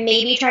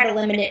maybe try to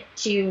limit it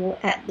to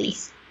at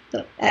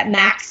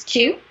max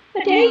 2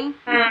 a day.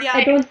 Mm-hmm. Yeah.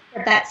 I don't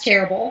think that's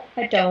terrible.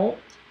 I don't.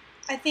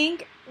 I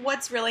think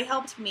what's really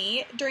helped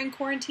me during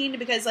quarantine,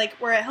 because like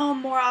we're at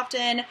home more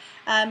often,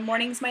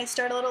 mornings might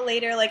start a little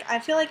later. Like I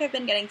feel like I've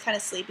been getting kind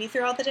of sleepy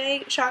throughout the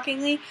day,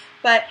 shockingly.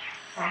 But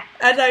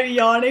as I'm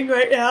yawning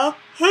right now,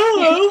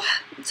 hello.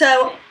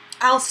 So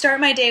I'll start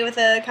my day with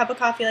a cup of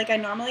coffee like I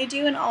normally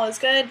do, and all is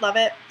good, love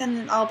it. And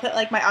then I'll put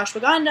like my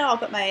ashwagandha, I'll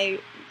put my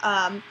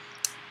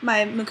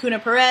my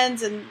mucuna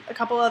parens and a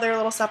couple other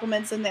little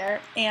supplements in there,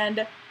 and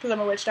because I'm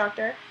a witch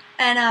doctor.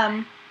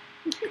 And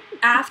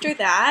after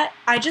that,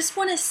 I just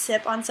want to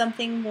sip on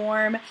something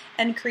warm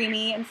and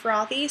creamy and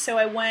frothy. So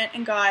I went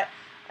and got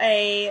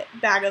a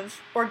bag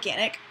of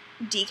organic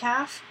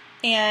decaf,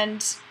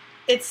 and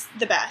it's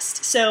the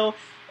best. So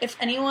if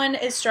anyone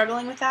is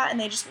struggling with that, and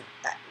they just,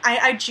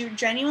 I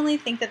genuinely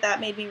think that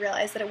made me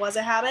realize that it was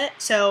a habit.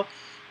 So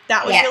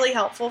that was really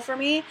helpful for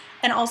me.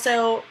 And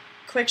also,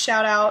 quick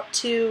shout out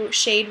to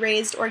Shade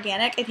Raised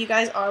Organic. If you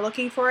guys are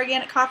looking for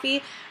organic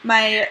coffee,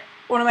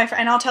 one of my friends,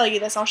 and I'll tell you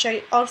this,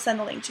 I'll send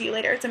the link to you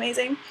later. It's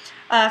amazing.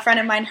 A friend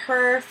of mine,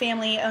 her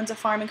family owns a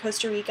farm in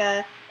Costa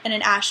Rica and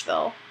in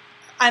Asheville.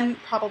 I'm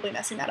probably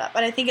messing that up,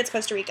 but I think it's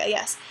Costa Rica,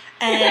 yes.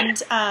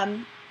 And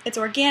it's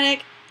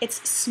organic.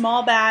 It's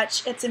small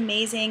batch. It's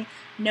amazing.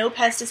 No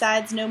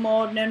pesticides, no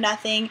mold, no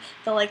nothing.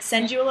 They'll like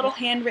send you a little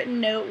handwritten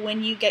note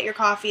when you get your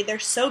coffee. They're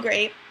so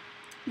great.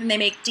 And they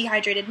make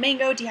dehydrated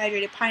mango,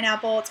 dehydrated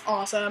pineapple. It's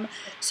awesome.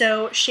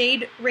 So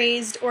Shade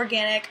Raised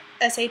Organic,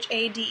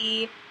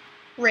 SHADE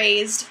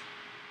Raised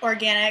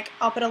Organic.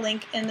 I'll put a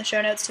link in the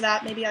show notes to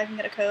that. Maybe I can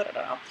get a code. I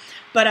don't know.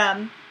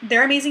 But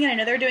they're amazing, and I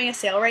know they're doing a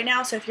sale right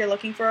now. So if you're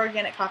looking for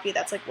organic coffee,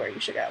 that's like where you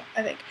should go,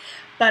 I think.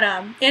 But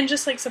and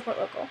just like support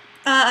local.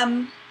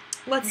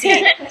 Let's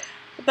see.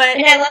 But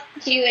and I love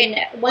to,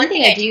 and one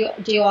thing I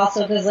do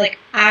also, because like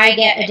I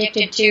get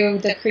addicted to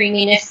the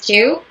creaminess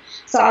too.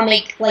 So I'll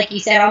make, like you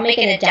said, I'll make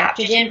an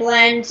adaptogen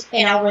blend,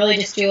 and I'll really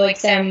just do like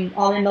some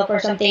almond milk or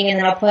something, and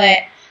then I'll put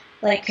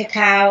like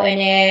cacao in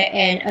it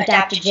and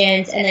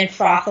adaptogens, and then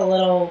froth a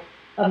little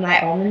of my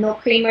almond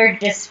milk creamer,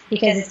 just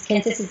because it's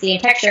consistency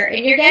and texture.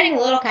 And you're getting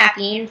a little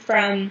caffeine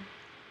from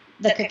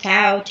the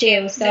cacao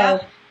too,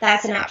 so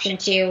that's an option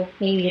too,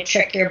 maybe to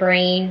trick your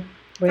brain.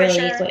 Really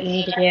is what you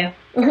need to do.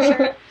 For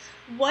sure.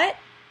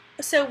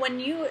 So when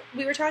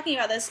we were talking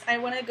about this, I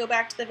want to go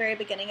back to the very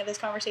beginning of this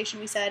conversation.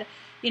 We said,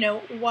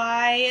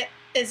 why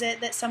is it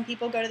that some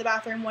people go to the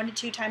bathroom 1 to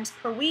 2 times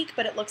per week,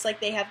 but it looks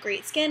like they have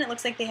great skin, it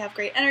looks like they have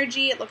great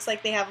energy, it looks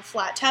like they have a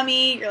flat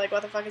tummy, you're like,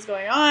 what the fuck is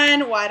going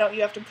on? Why don't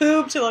you have to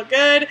poop to look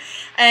good?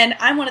 And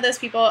I'm one of those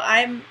people,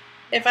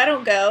 if I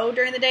don't go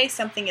during the day,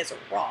 something is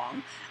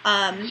wrong.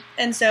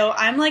 And so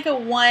I'm like a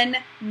 1,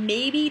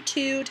 maybe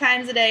 2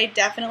 times a day,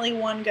 definitely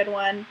 1 good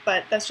one,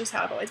 but that's just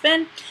how I've always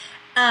been.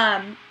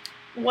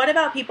 What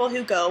about people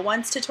who go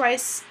 1 to 2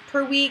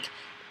 per week?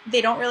 They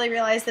don't really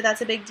realize that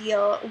that's a big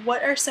deal.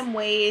 What are some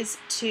ways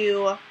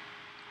to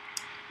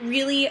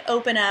really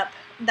open up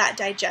that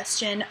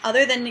digestion,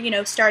 other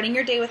than, starting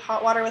your day with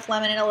hot water with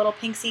lemon and a little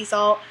pink sea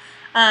salt?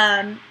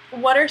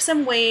 What are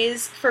some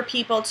ways for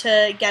people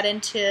to get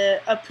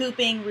into a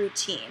pooping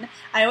routine?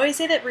 I always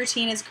say that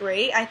routine is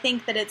great. I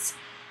think that it's,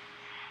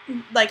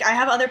 like, I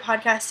have other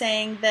podcasts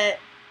saying that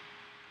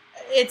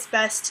it's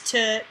best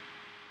to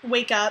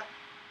wake up,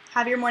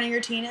 have your morning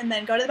routine, and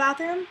then go to the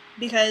bathroom,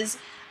 because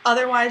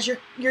otherwise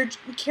you're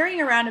carrying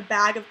around a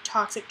bag of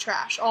toxic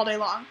trash all day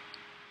long.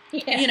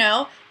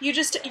 Yeah.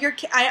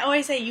 I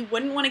always say you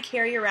wouldn't want to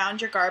carry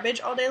around your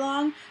garbage all day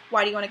long.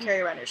 Why do you want to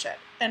carry around your shit?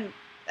 And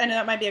I know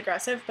that might be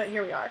aggressive, but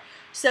here we are.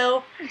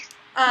 So,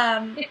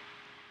 I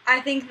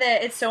think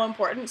that it's so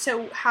important.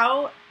 So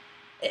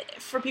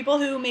for people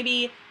who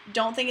maybe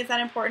don't think it's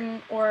that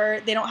important, or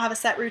they don't have a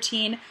set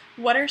routine,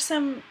 what are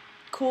some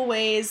cool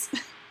ways,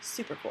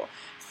 super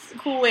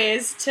cool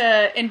ways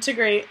to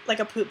integrate like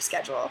a poop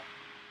schedule?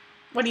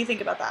 What do you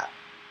think about that?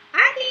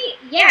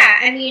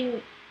 I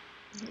mean,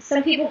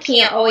 some people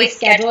can't always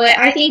schedule it.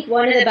 I think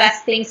one of the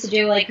best things to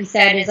do, like we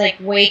said, is like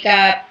wake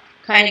up,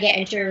 kind of get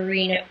into a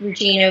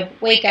routine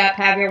of wake up,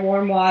 have your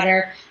warm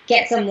water,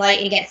 get some light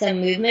and get some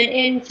movement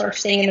in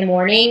first thing in the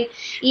morning.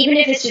 Even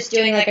if it's just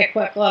doing like a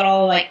quick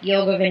little like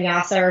yoga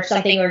vinyasa or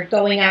something, or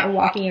going out and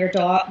walking your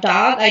dog,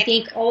 I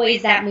think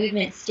always that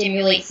movement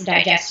stimulates the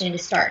digestion to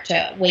start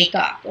to wake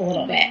up a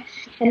little bit.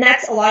 And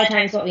that's a lot of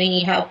times what we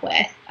need help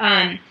with.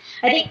 I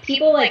think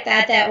people like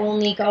that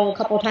only go a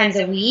couple times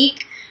a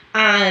week,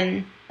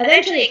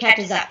 eventually it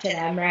catches up to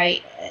them,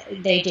 right?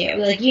 They do.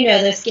 Like,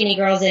 those skinny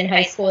girls in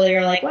high school,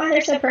 they're like, wow,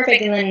 they're so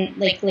perfect. And then,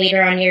 like,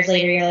 years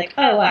later, you're like,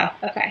 oh, wow,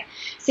 okay.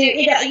 So,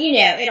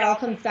 it all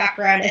comes back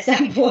around at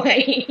some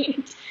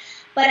point.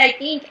 But I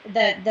think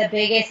the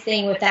biggest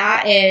thing with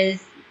that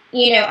is,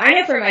 I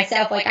know for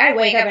myself, like, I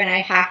wake up and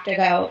I have to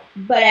go.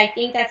 But I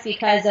think that's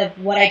because of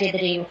what I did the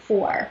day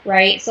before,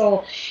 right?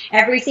 So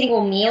every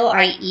single meal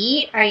I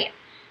eat,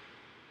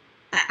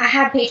 I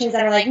have patients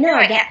that are like, no,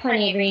 I get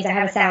plenty of greens. I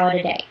have a salad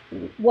a day.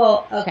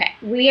 Well, okay.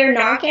 We are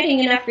not getting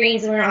enough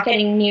greens and we're not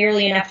getting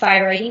nearly enough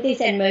fiber. I think they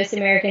said most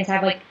Americans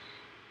have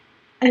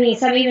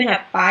some even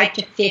have 5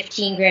 to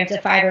 15 grams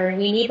of fiber, and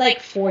we need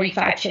like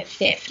 45 to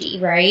 50,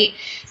 right?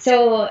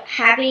 So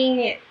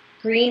having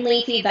green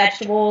leafy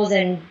vegetables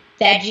and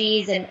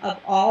veggies and of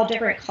all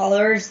different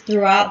colors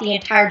throughout the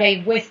entire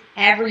day with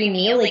every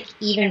meal, like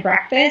even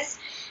breakfast,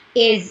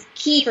 is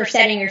key for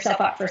setting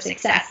yourself up for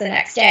success the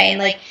next day. And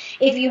like,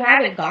 if you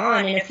haven't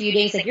gone in a few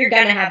days, like, you're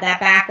going to have that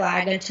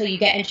backlog until you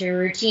get into a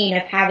routine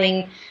of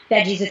having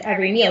veggies with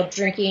every meal,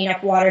 drinking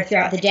enough water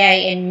throughout the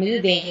day, and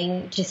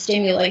moving to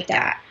stimulate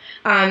that.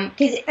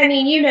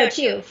 Because,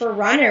 too, for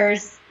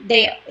runners,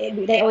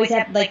 they always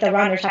have, like, the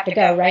runners have to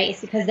go, right?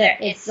 It's because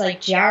it's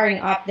like jarring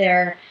up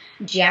their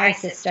GI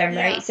system,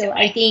 right? Yeah. So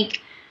I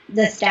think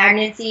the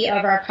stagnancy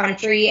of our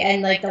country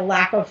and like the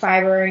lack of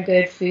fiber and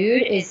good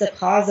food is the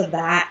cause of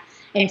that.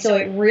 And so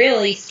it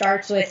really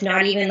starts with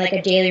not even like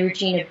a daily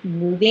routine of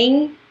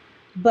moving,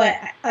 but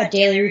a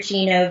daily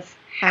routine of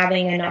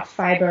having enough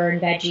fiber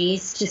and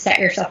veggies to set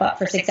yourself up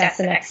for success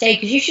the next day.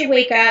 Because you should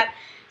wake up,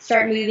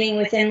 start moving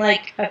within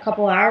like a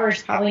couple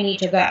hours, probably need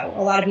to go.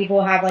 A lot of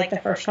people have like the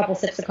first couple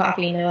sips of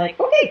coffee and they're like,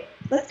 okay,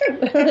 let's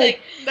go.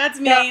 Like,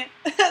 that's me.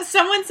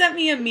 Someone sent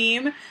me a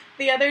meme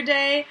the other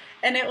day,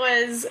 and it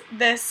was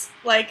this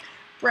like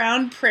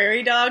brown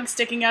prairie dog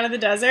sticking out of the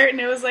desert,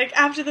 and it was like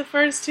after the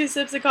first 2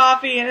 sips of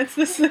coffee, and it's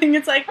this thing,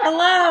 it's like,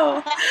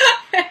 hello.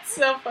 It's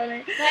so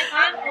funny.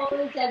 My mom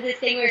always does this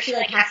thing where she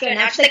like has to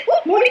announce, she's like,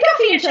 oh, morning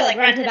coffee, and she'll like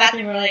run to the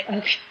bathroom, and we're like,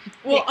 okay.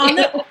 Well,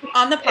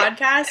 on the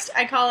podcast,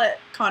 I call it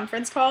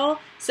conference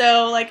call.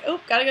 So like, oh,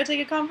 gotta go take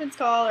a conference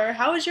call, or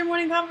how was your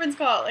morning conference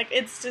call? Like,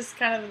 it's just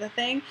kind of the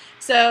thing.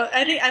 So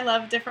I think I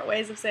love different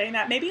ways of saying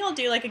that. Maybe I'll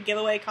do like a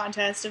giveaway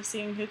contest of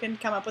seeing who can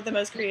come up with the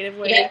most creative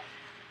way.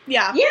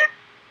 Yeah.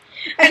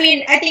 I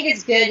mean, I think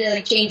it's good to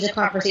like change the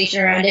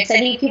conversation around it, because I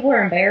think people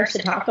are embarrassed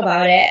to talk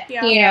about it.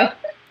 Yeah.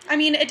 I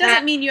mean, it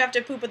doesn't mean you have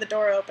to poop with the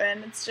door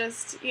open. It's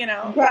just, You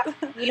don't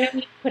need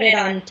to put it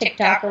on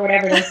TikTok or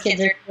whatever those kids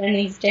are doing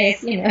these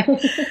days,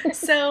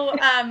 So,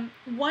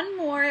 one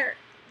more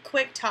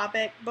quick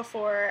topic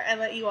before I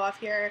let you off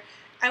here.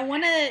 I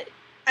want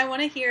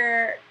to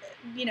hear,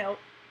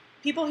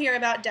 people hear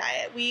about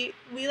diet. We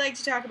like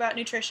to talk about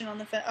nutrition on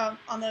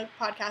the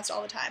podcast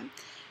all the time.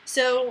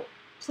 So,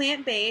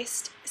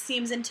 plant-based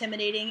seems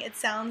intimidating. It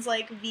sounds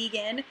like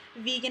vegan.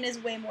 Vegan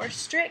is way more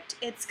strict.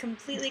 It's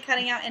completely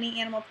cutting out any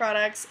animal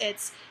products.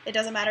 It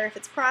doesn't matter if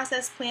it's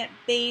processed.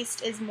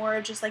 Plant-based is more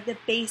of just like the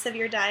base of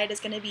your diet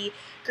is going to be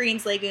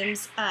greens,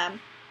 legumes,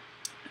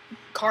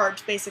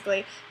 carbs,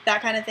 basically,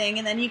 that kind of thing.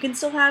 And then you can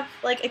still have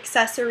like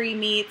accessory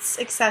meats,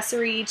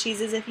 accessory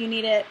cheeses if you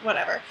need it,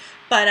 whatever.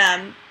 But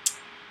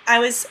I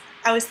was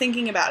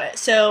thinking about it.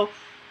 So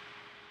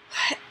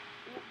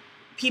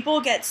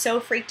people get so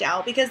freaked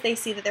out because they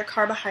see that their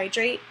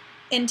carbohydrate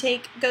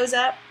intake goes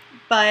up,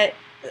 but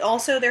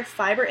also their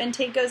fiber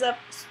intake goes up.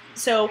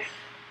 So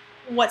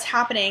what's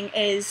happening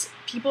is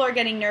people are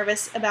getting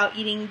nervous about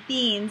eating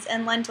beans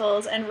and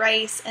lentils and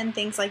rice and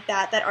things like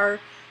that are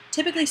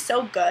typically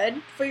so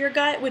good for your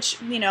gut, which,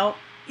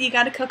 you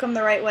got to cook them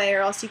the right way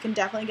or else you can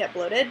definitely get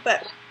bloated.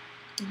 But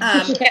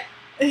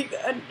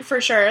for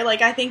sure,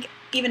 like, I think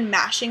even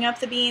mashing up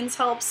the beans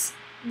helps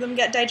them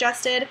get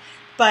digested.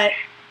 But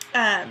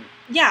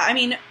I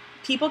mean,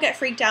 people get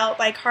freaked out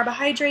by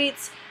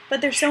carbohydrates, but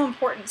they're so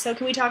important. So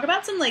can we talk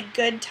about some like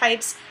good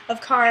types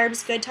of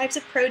carbs, good types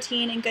of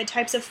protein, and good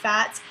types of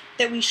fats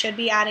that we should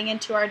be adding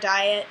into our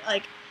diet?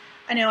 Like,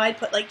 I know I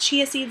put like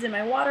chia seeds in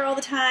my water all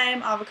the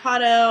time,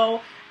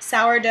 avocado,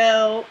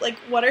 sourdough. Like,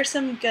 what are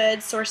some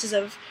good sources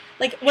of,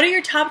 like, what are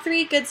your top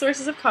 3 good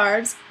sources of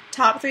carbs,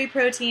 top 3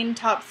 protein,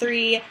 top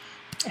 3,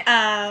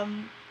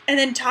 and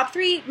then top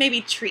 3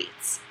 maybe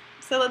treats?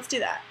 So let's do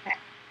that.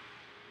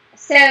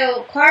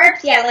 So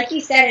carbs, like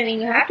you said, I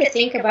mean, you have to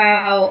think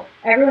about,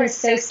 everyone's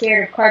so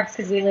scared of carbs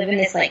because we live in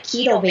this like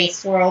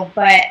keto-based world,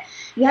 but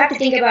you have to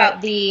think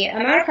about the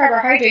amount of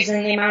carbohydrates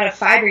and the amount of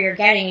fiber you're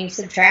getting, and you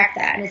subtract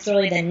that, and it's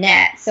really the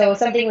net. So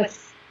something with,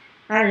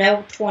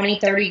 20,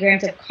 30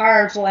 grams of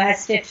carbs, well, it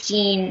has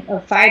 15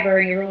 of fiber,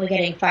 and you're really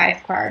getting 5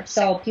 carbs.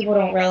 So people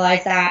don't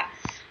realize that.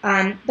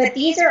 But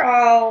these are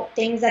all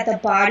things that the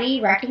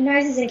body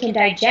recognizes and can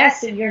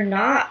digest, so you're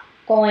not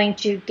going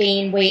to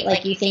gain weight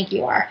like you think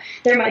you are.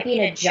 There might be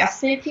an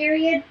adjustment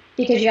period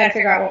because you got to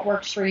figure out what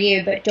works for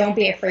you, but don't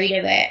be afraid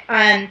of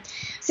it.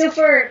 So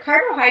for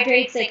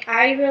carbohydrates, like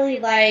I really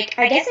like,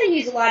 I guess I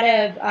use a lot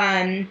of,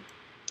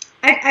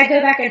 I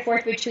go back and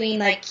forth between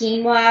like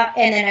quinoa,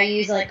 and then I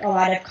use like a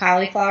lot of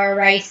cauliflower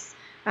rice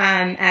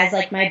as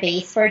like my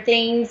base for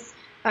things.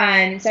 So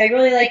I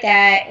really like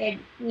that.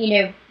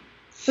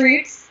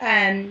 Fruits,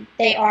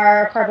 they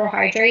are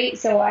carbohydrate,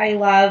 so I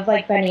love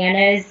like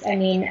bananas. I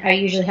mean, I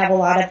usually have a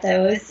lot of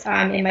those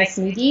in my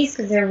smoothies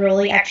because they're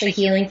really actually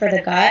healing for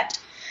the gut.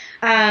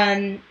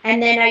 And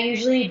then I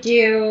usually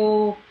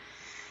do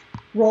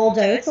rolled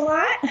oats a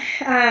lot.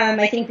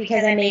 I think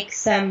because I make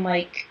some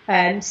like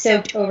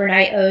soaked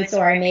overnight oats,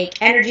 or I make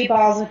energy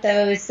balls with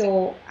those.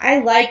 So I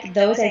like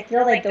those. I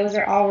feel like those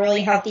are all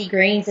really healthy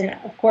grains, and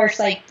of course,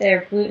 like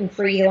they're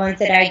gluten-free, the ones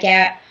that I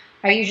get.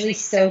 I usually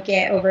soak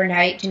it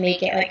overnight to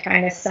make it like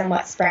kind of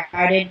somewhat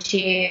sprouted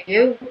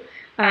too.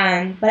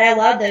 But I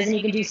love those, and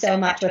you can do so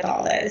much with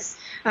all those.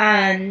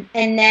 And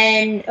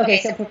then, okay,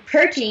 so for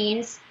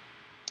proteins,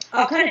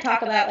 I'll kind of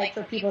talk about like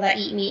for people that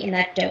eat meat and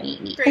that don't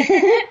eat meat.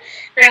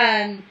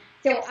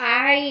 So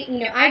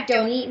I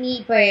don't eat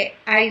meat, but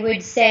I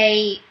would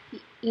say,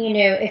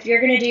 if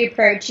you're going to do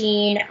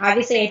protein,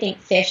 obviously I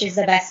think fish is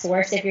the best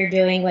source if you're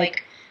doing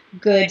like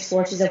good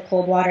sources of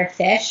cold water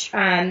fish.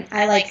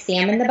 I like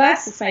salmon the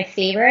best. It's my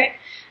favorite.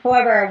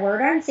 However, a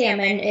word on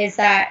salmon is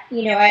that,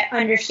 I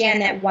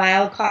understand that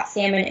wild caught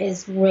salmon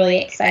is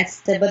really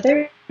expensive, but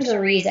there's a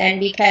reason,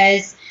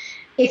 because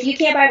if you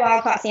can't buy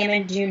wild caught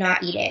salmon, do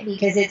not eat it,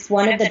 because it's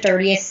one of the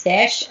dirtiest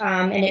fish,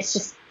 and it's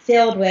just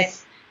filled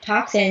with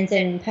toxins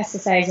and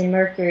pesticides and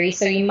mercury.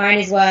 So you might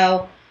as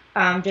well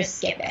just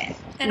skip it.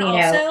 And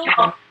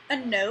also, a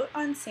note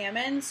on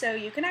salmon, so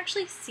you can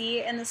actually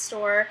see in the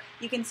store,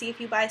 you can see if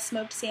you buy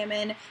smoked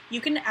salmon,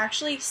 you can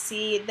actually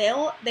see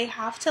they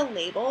have to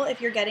label, if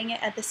you're getting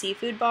it at the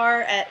seafood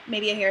bar at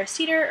maybe a Harris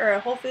Teeter or a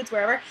Whole Foods,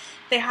 wherever,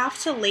 they have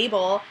to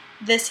label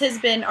this has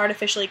been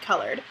artificially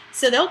colored.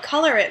 So they'll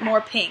color it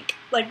more pink.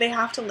 Like, they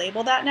have to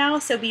label that now,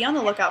 so be on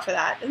the lookout for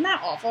that. Isn't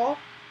that awful?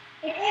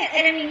 It is,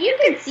 and I mean, you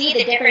can see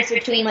the difference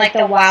between like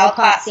the wild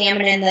caught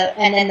salmon and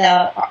then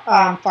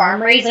the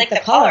farm raised, like the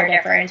color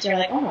difference. You're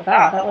like, oh my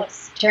god, that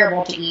looks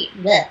terrible to eat.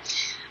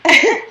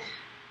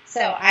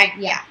 So I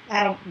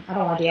don't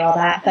want to do all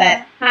that,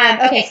 but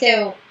okay,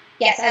 so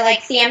yes, I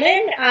like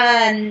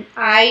salmon.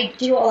 I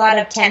do a lot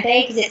of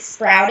tempeh because it's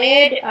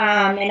sprouted,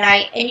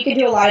 and you can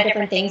do a lot of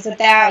different things with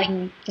that.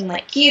 You can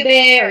like cube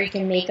it, or you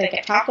can make like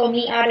a taco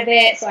meat out of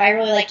it. So I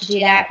really like to do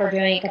that for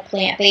doing like a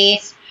plant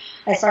based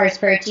as far as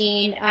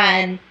protein.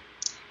 And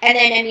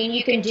then, I mean,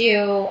 you could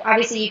do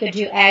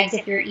eggs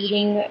if you're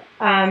eating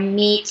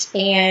meat.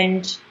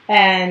 And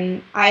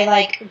I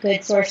like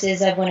good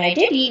sources of, when I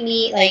did eat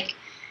meat, like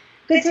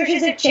good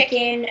sources of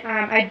chicken.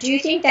 I do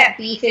think that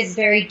beef is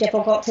very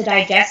difficult to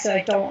digest, so I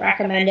don't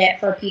recommend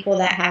it for people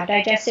that have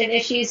digestive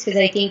issues, because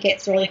I think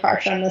it's really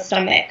harsh on the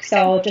stomach.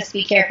 So just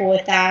be careful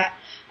with that.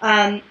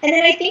 And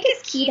then I think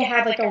it's key to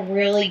have like a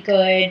really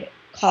good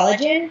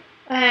collagen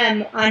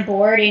on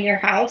board in your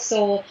house.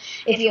 So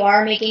if you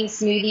are making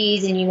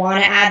smoothies and you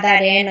want to add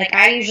that in, like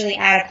I usually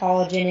add a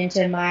collagen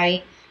into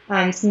my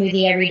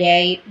smoothie every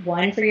day,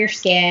 one for your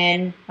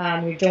skin,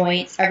 your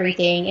joints,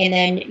 everything, and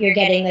then you're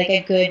getting like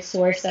a good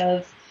source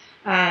of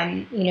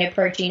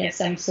protein of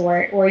some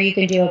sort. Or you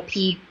can do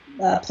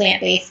a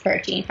plant-based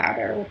protein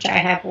powder, which I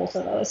have both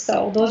of those.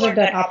 So those are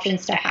good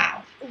options to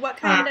have. What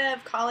kind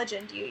of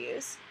collagen do you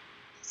use?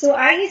 So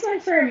I use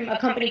one from a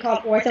company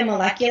called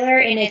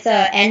Orthomolecular, and it's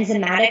a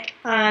enzymatic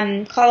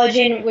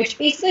collagen, which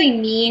basically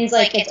means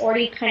like it's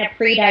already kind of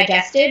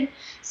pre-digested,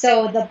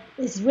 so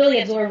it's really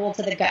absorbable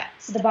to the gut,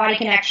 so the body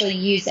can actually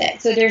use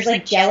it. So there's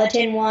like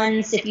gelatin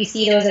ones. If you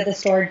see those at the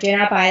store, do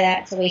not buy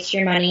that. It's a waste of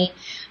your money.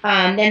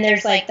 Then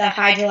there's like the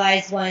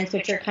hydrolyzed ones,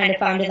 which are kind of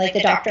found in like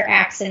the Dr.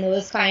 Axe and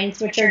those kinds,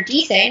 which are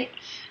decent.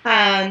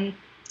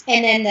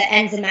 And then the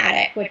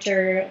enzymatic, which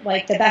are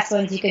like the best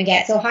ones you can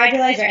get. So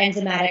hydrolyzed or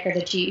enzymatic are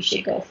the two you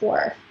should go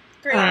for.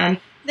 Great.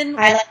 Then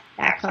I like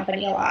that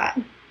company a lot.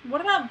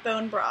 What about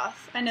bone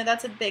broth? I know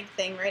that's a big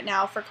thing right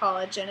now for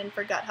collagen and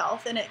for gut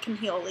health, and it can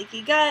heal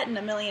leaky gut and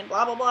a million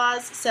blah blah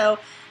blahs. So,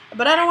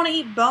 but I don't want to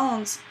eat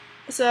bones.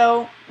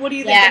 So, what do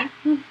you think?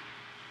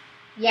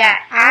 Yeah,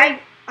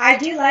 I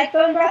do like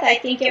bone broth. I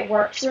think it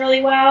works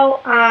really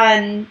well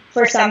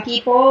for some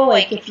people.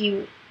 Like if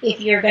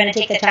you're going to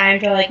take the time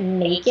to like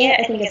make it,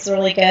 I think it's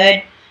really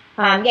good.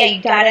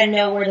 You got to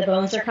know where the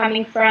bones are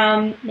coming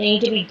from. They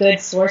need to be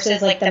good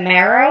sources, like the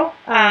marrow.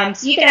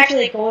 So you can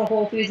actually go to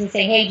Whole Foods and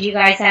say, hey, do you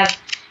guys have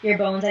your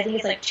bones? I think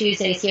it's like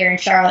Tuesdays here in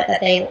Charlotte that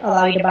they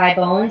allow you to buy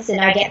bones,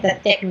 and I get the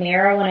thick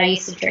marrow when I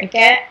used to drink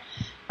it.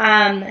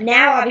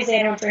 Now, obviously,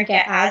 I don't drink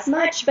it as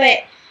much, but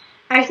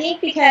I think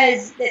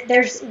because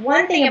there's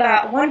one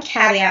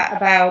caveat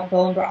about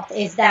bone broth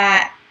is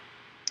that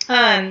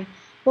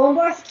bone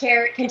broth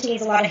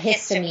contains a lot of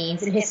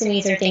histamines, and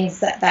histamines are things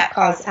that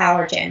cause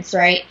allergens,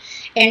 right?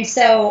 And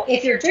so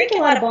if you're drinking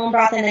a lot of bone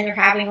broth and then you're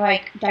having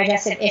like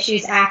digestive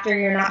issues after,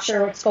 you're not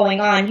sure what's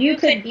going on, you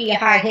could be a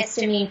high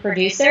histamine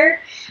producer.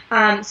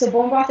 So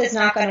bone broth is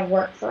not going to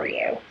work for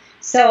you.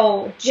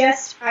 So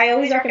I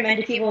always recommend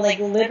to people, like,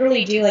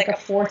 literally do like a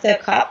fourth of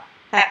a cup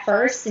at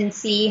first and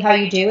see how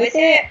you do with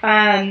it.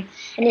 And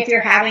if you're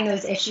having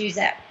those issues,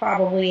 that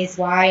probably is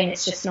why, and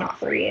it's just not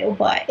for you.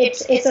 But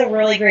it's a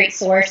really great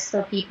source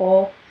for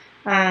people.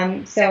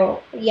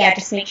 So yeah,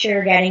 just make sure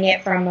you're getting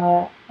it from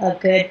a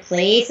good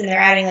place, and they're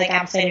adding like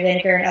apple cider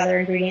vinegar and other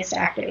ingredients to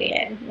activate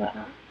it and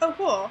whatnot. Oh,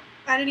 cool.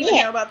 I didn't even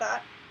know about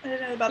that. I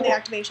didn't know about the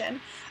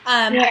activation.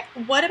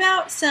 What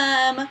about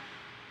some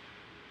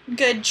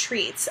good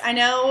treats? I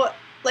know,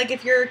 like,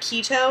 if you're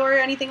keto or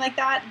anything like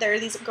that, there are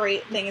these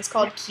great things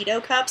called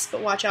keto cups,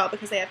 but watch out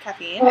because they have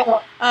caffeine.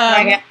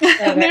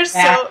 They're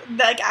so,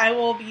 like,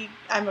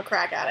 I'm a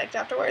crack addict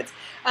afterwards.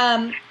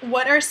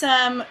 What are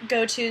some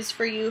go-tos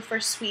for you for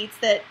sweets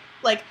that,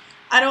 like,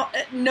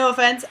 no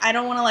offense, I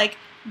don't want to, like,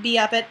 be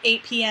up at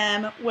 8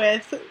 p.m.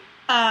 with,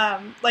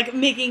 like,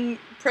 making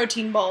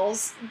protein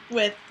bowls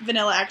with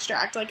vanilla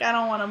extract. Like, I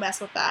don't want to mess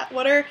with that.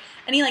 What are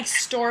any, like,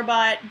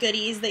 store-bought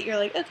goodies that you're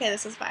like, okay,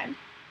 this is fine?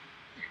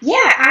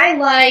 Yeah, I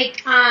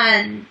like,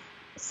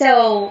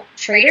 so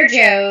Trader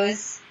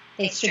Joe's,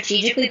 they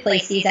strategically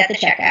place these at the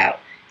checkout.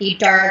 The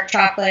dark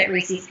chocolate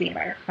Reese's peanut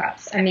butter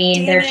cups. I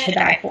mean, they're to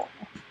die for.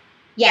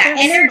 Yeah,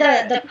 and they're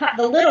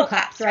the little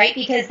cups, right?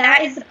 Because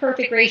that is the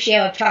perfect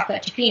ratio of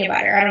chocolate to peanut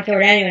butter. I don't care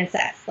what anyone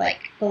says,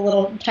 like the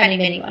little tiny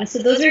mini ones. So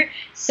those are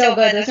so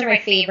good. Those are my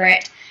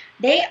favorite.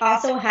 They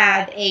also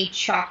have a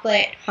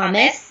chocolate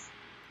hummus.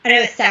 I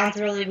know it sounds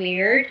really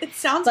weird. It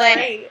sounds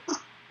great.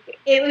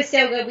 It was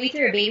so good. We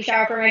threw a baby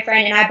shower for my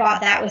friend, and I bought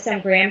that with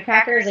some graham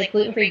crackers, like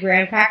gluten-free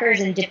graham crackers,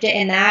 and dipped it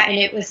in that, and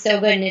it was so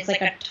good, and it's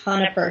like a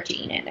ton of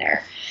protein in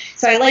there.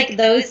 So I like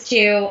those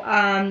two.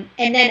 And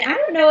then I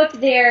don't know if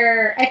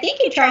I think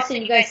in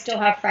Charleston you guys still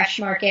have Fresh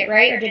Market,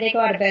 right? Or did they go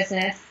out of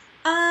business?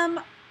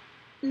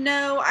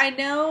 No, I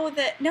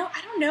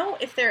don't know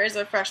if there is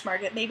a Fresh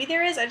Market. Maybe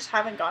there is. I just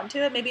haven't gone to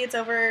it. Maybe it's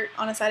over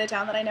on a side of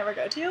town that I never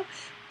go to.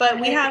 But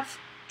we have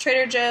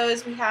Trader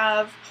Joe's, we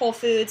have Whole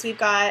Foods, we've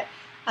got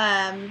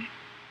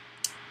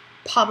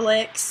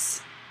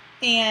Publix,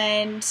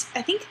 and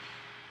I think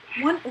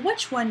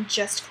which one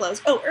just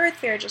closed? Oh, Earth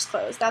Fare just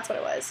closed. That's what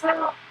it was.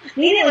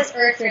 Maybe it was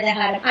Earth Fare that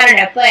had them. I don't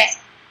know, but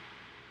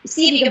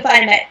see if you can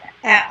find them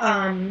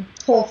at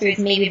Whole Foods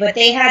maybe. But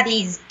they had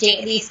these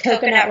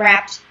coconut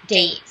wrapped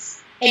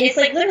dates, and it's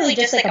like literally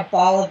just like a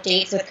ball of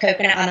dates with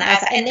coconut on the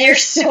outside, and they're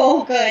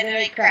so good.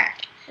 They're like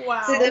crack.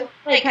 Wow. So those are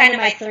like kind of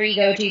my 3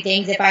 go-to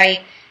things. If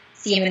I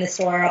see them in the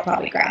store, I'll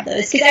probably grab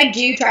those, because I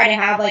do try to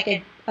have like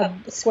a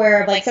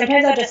square of, like,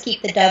 sometimes I'll just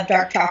keep the Dove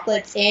dark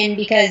chocolates in,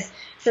 because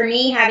for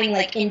me having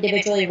like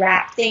individually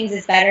wrapped things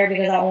is better,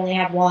 because I'll only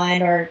have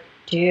 1 or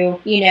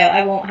 2,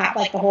 I won't have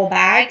like the whole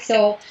bag.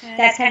 So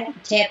that's kind of a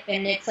tip,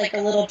 and it's like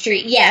a little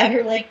treat. Yeah,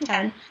 or like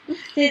 10.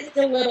 It's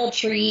a little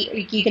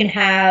treat. You can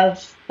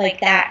have like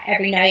that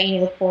every night, and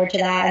you look forward to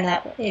that, and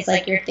that is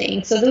like your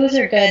thing. So those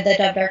are good. The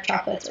Dove dark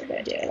chocolates are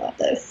good too. I love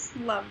those.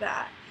 Love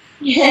that.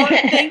 Well,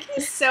 thank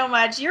you so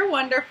much. You're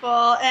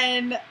wonderful.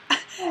 And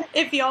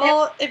if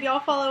y'all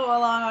follow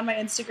along on my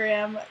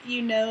Instagram,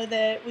 you know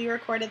that we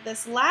recorded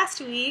this last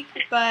week,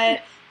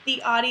 but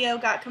the audio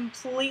got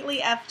completely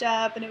effed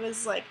up, and it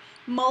was like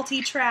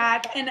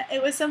multi-track, and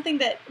it was something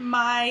that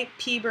my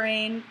pea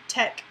brain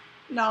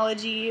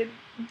technology,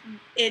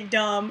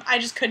 dumb. I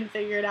just couldn't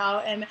figure it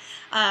out. And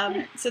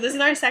so this is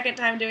our second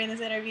time doing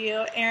this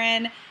interview.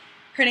 Erin,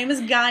 her name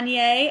is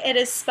Gagne. It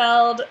is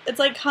spelled, it's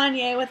like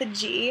Kanye with a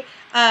G.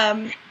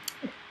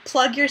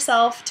 Plug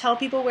yourself, tell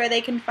people where they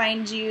can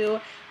find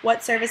you,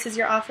 what services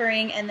you're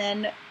offering, and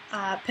then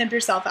pimp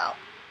yourself out.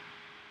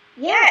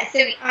 Yeah, so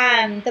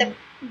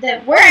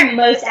where I'm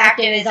most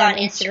active is on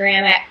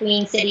Instagram at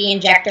Queen City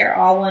Injector,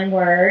 all one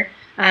word.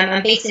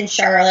 I'm based in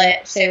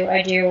Charlotte, so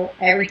I do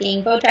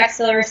everything, Botox,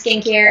 filler,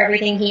 skincare,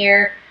 everything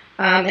here.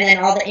 And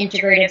then all the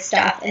integrative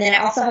stuff. And then I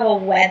also have a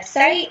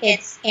website.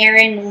 It's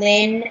Erin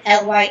Lynne,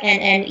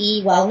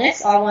 LYNNE,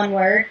 wellness, all one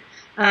word,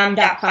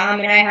 .com.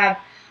 And I have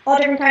all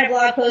different kind of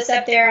blog posts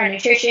up there on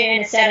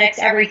nutrition, aesthetics,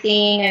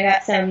 everything. I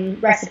got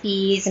some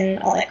recipes and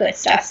all that good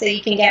stuff. So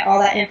you can get all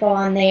that info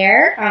on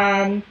there.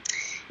 And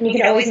you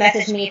can always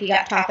message me if you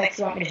got topics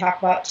you want me to talk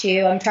about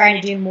too. I'm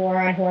trying to do more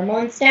on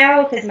hormones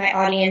now, because my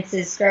audience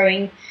is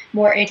growing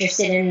more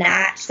interested in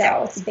that,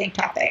 so it's a big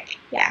topic.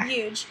 Yeah,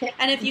 huge.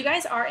 And if you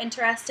guys are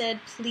interested,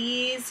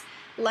 please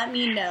let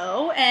me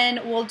know,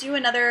 and we'll do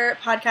another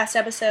podcast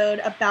episode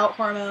about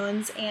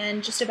hormones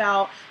and just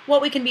about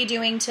what we can be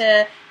doing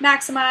to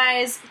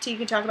maximize. So you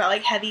can talk about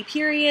like heavy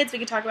periods, we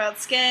can talk about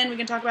skin, we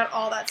can talk about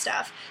all that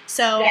stuff.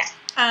 So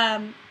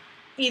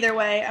either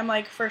way, I'm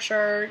like for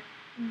sure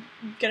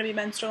gonna be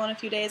menstrual in a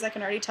few days. I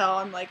can already tell.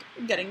 I'm like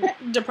getting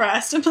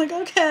depressed. I'm like,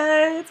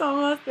 okay, it's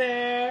almost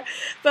there.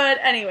 But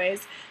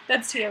anyways,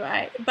 that's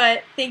TMI.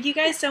 But thank you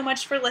guys so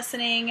much for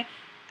listening.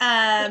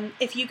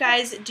 If you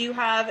guys do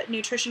have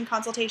nutrition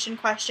consultation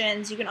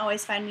questions, you can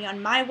always find me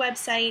on my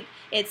website.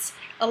 It's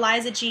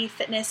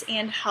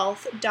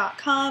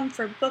elizagfitnessandhealth.com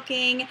for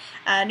booking,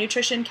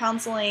 nutrition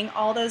counseling,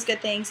 all those good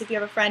things if you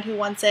have a friend who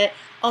wants it.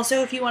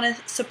 Also, if you want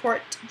to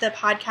support the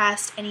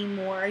podcast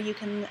anymore, you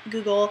can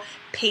Google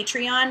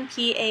Patreon,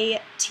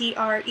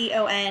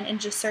 Patreon, and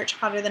just search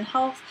Hotter Than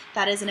Health.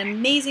 That is an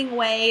amazing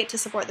way to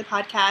support the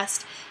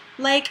podcast.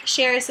 Like,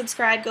 share,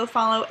 subscribe, go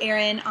follow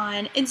Erin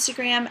on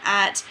Instagram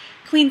at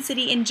Queen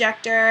City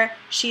Injector.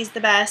 She's the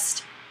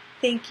best.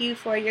 Thank you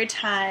for your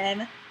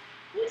time.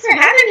 Thanks for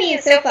having me.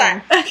 It's so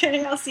fun.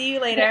 Okay, I'll see you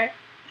later.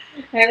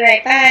 All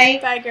right, bye.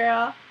 Bye,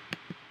 girl.